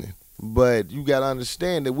listening, but you got to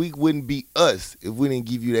understand that we wouldn't be us if we didn't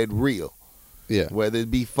give you that real. Yeah. Whether it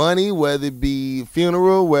be funny, whether it be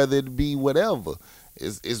funeral, whether it be whatever,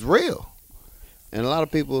 it's real. And a lot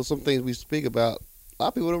of people, some things we speak about, a lot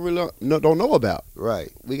of people don't know about. Right.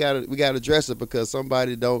 We gotta address it because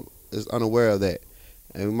somebody is unaware of that,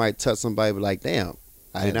 and we might touch somebody but like, damn,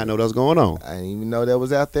 I did not know that was going on. I didn't even know that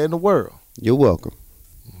was out there in the world. You're welcome.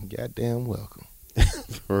 Goddamn welcome.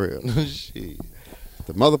 For real. Shit.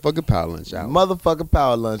 The motherfucking Power Lunch Hour. Motherfucking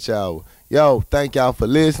Power Lunch Hour. Yo, thank y'all for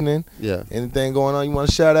listening. Yeah. Anything going on you want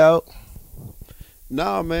to shout out?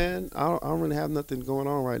 No, man. I don't really have nothing going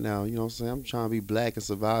on right now. You know what I'm saying? I'm trying to be black and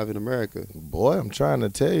survive in America. Boy, I'm trying to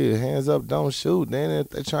tell you, hands up, don't shoot. Then if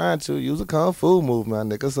they're trying to use a kung fu move, my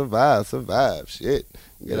nigga. Survive. Shit.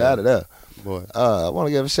 Get out of there. Boy. I want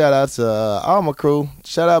to give a shout out to all my crew.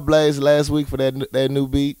 Shout out Blaze last week for that new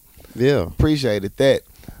beat. Yeah. Appreciated that.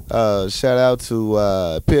 Shout out to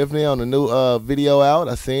Epiphany on the new video out.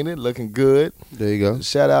 I seen it, looking good. There you go.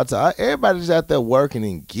 Shout out to everybody that's out there working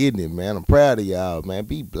and getting it, man. I'm proud of y'all, man.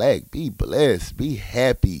 Be black, be blessed, be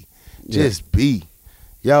happy. Just be.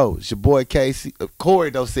 Yo, it's your boy Casey,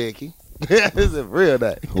 Corey Dosecki. This is real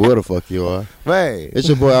name. Where the fuck you are? Man. It's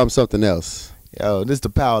your boy, I'm something else. Yo, this the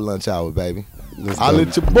Power Lunch Hour, baby. Let's I'll go.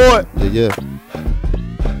 let your boy. Yeah.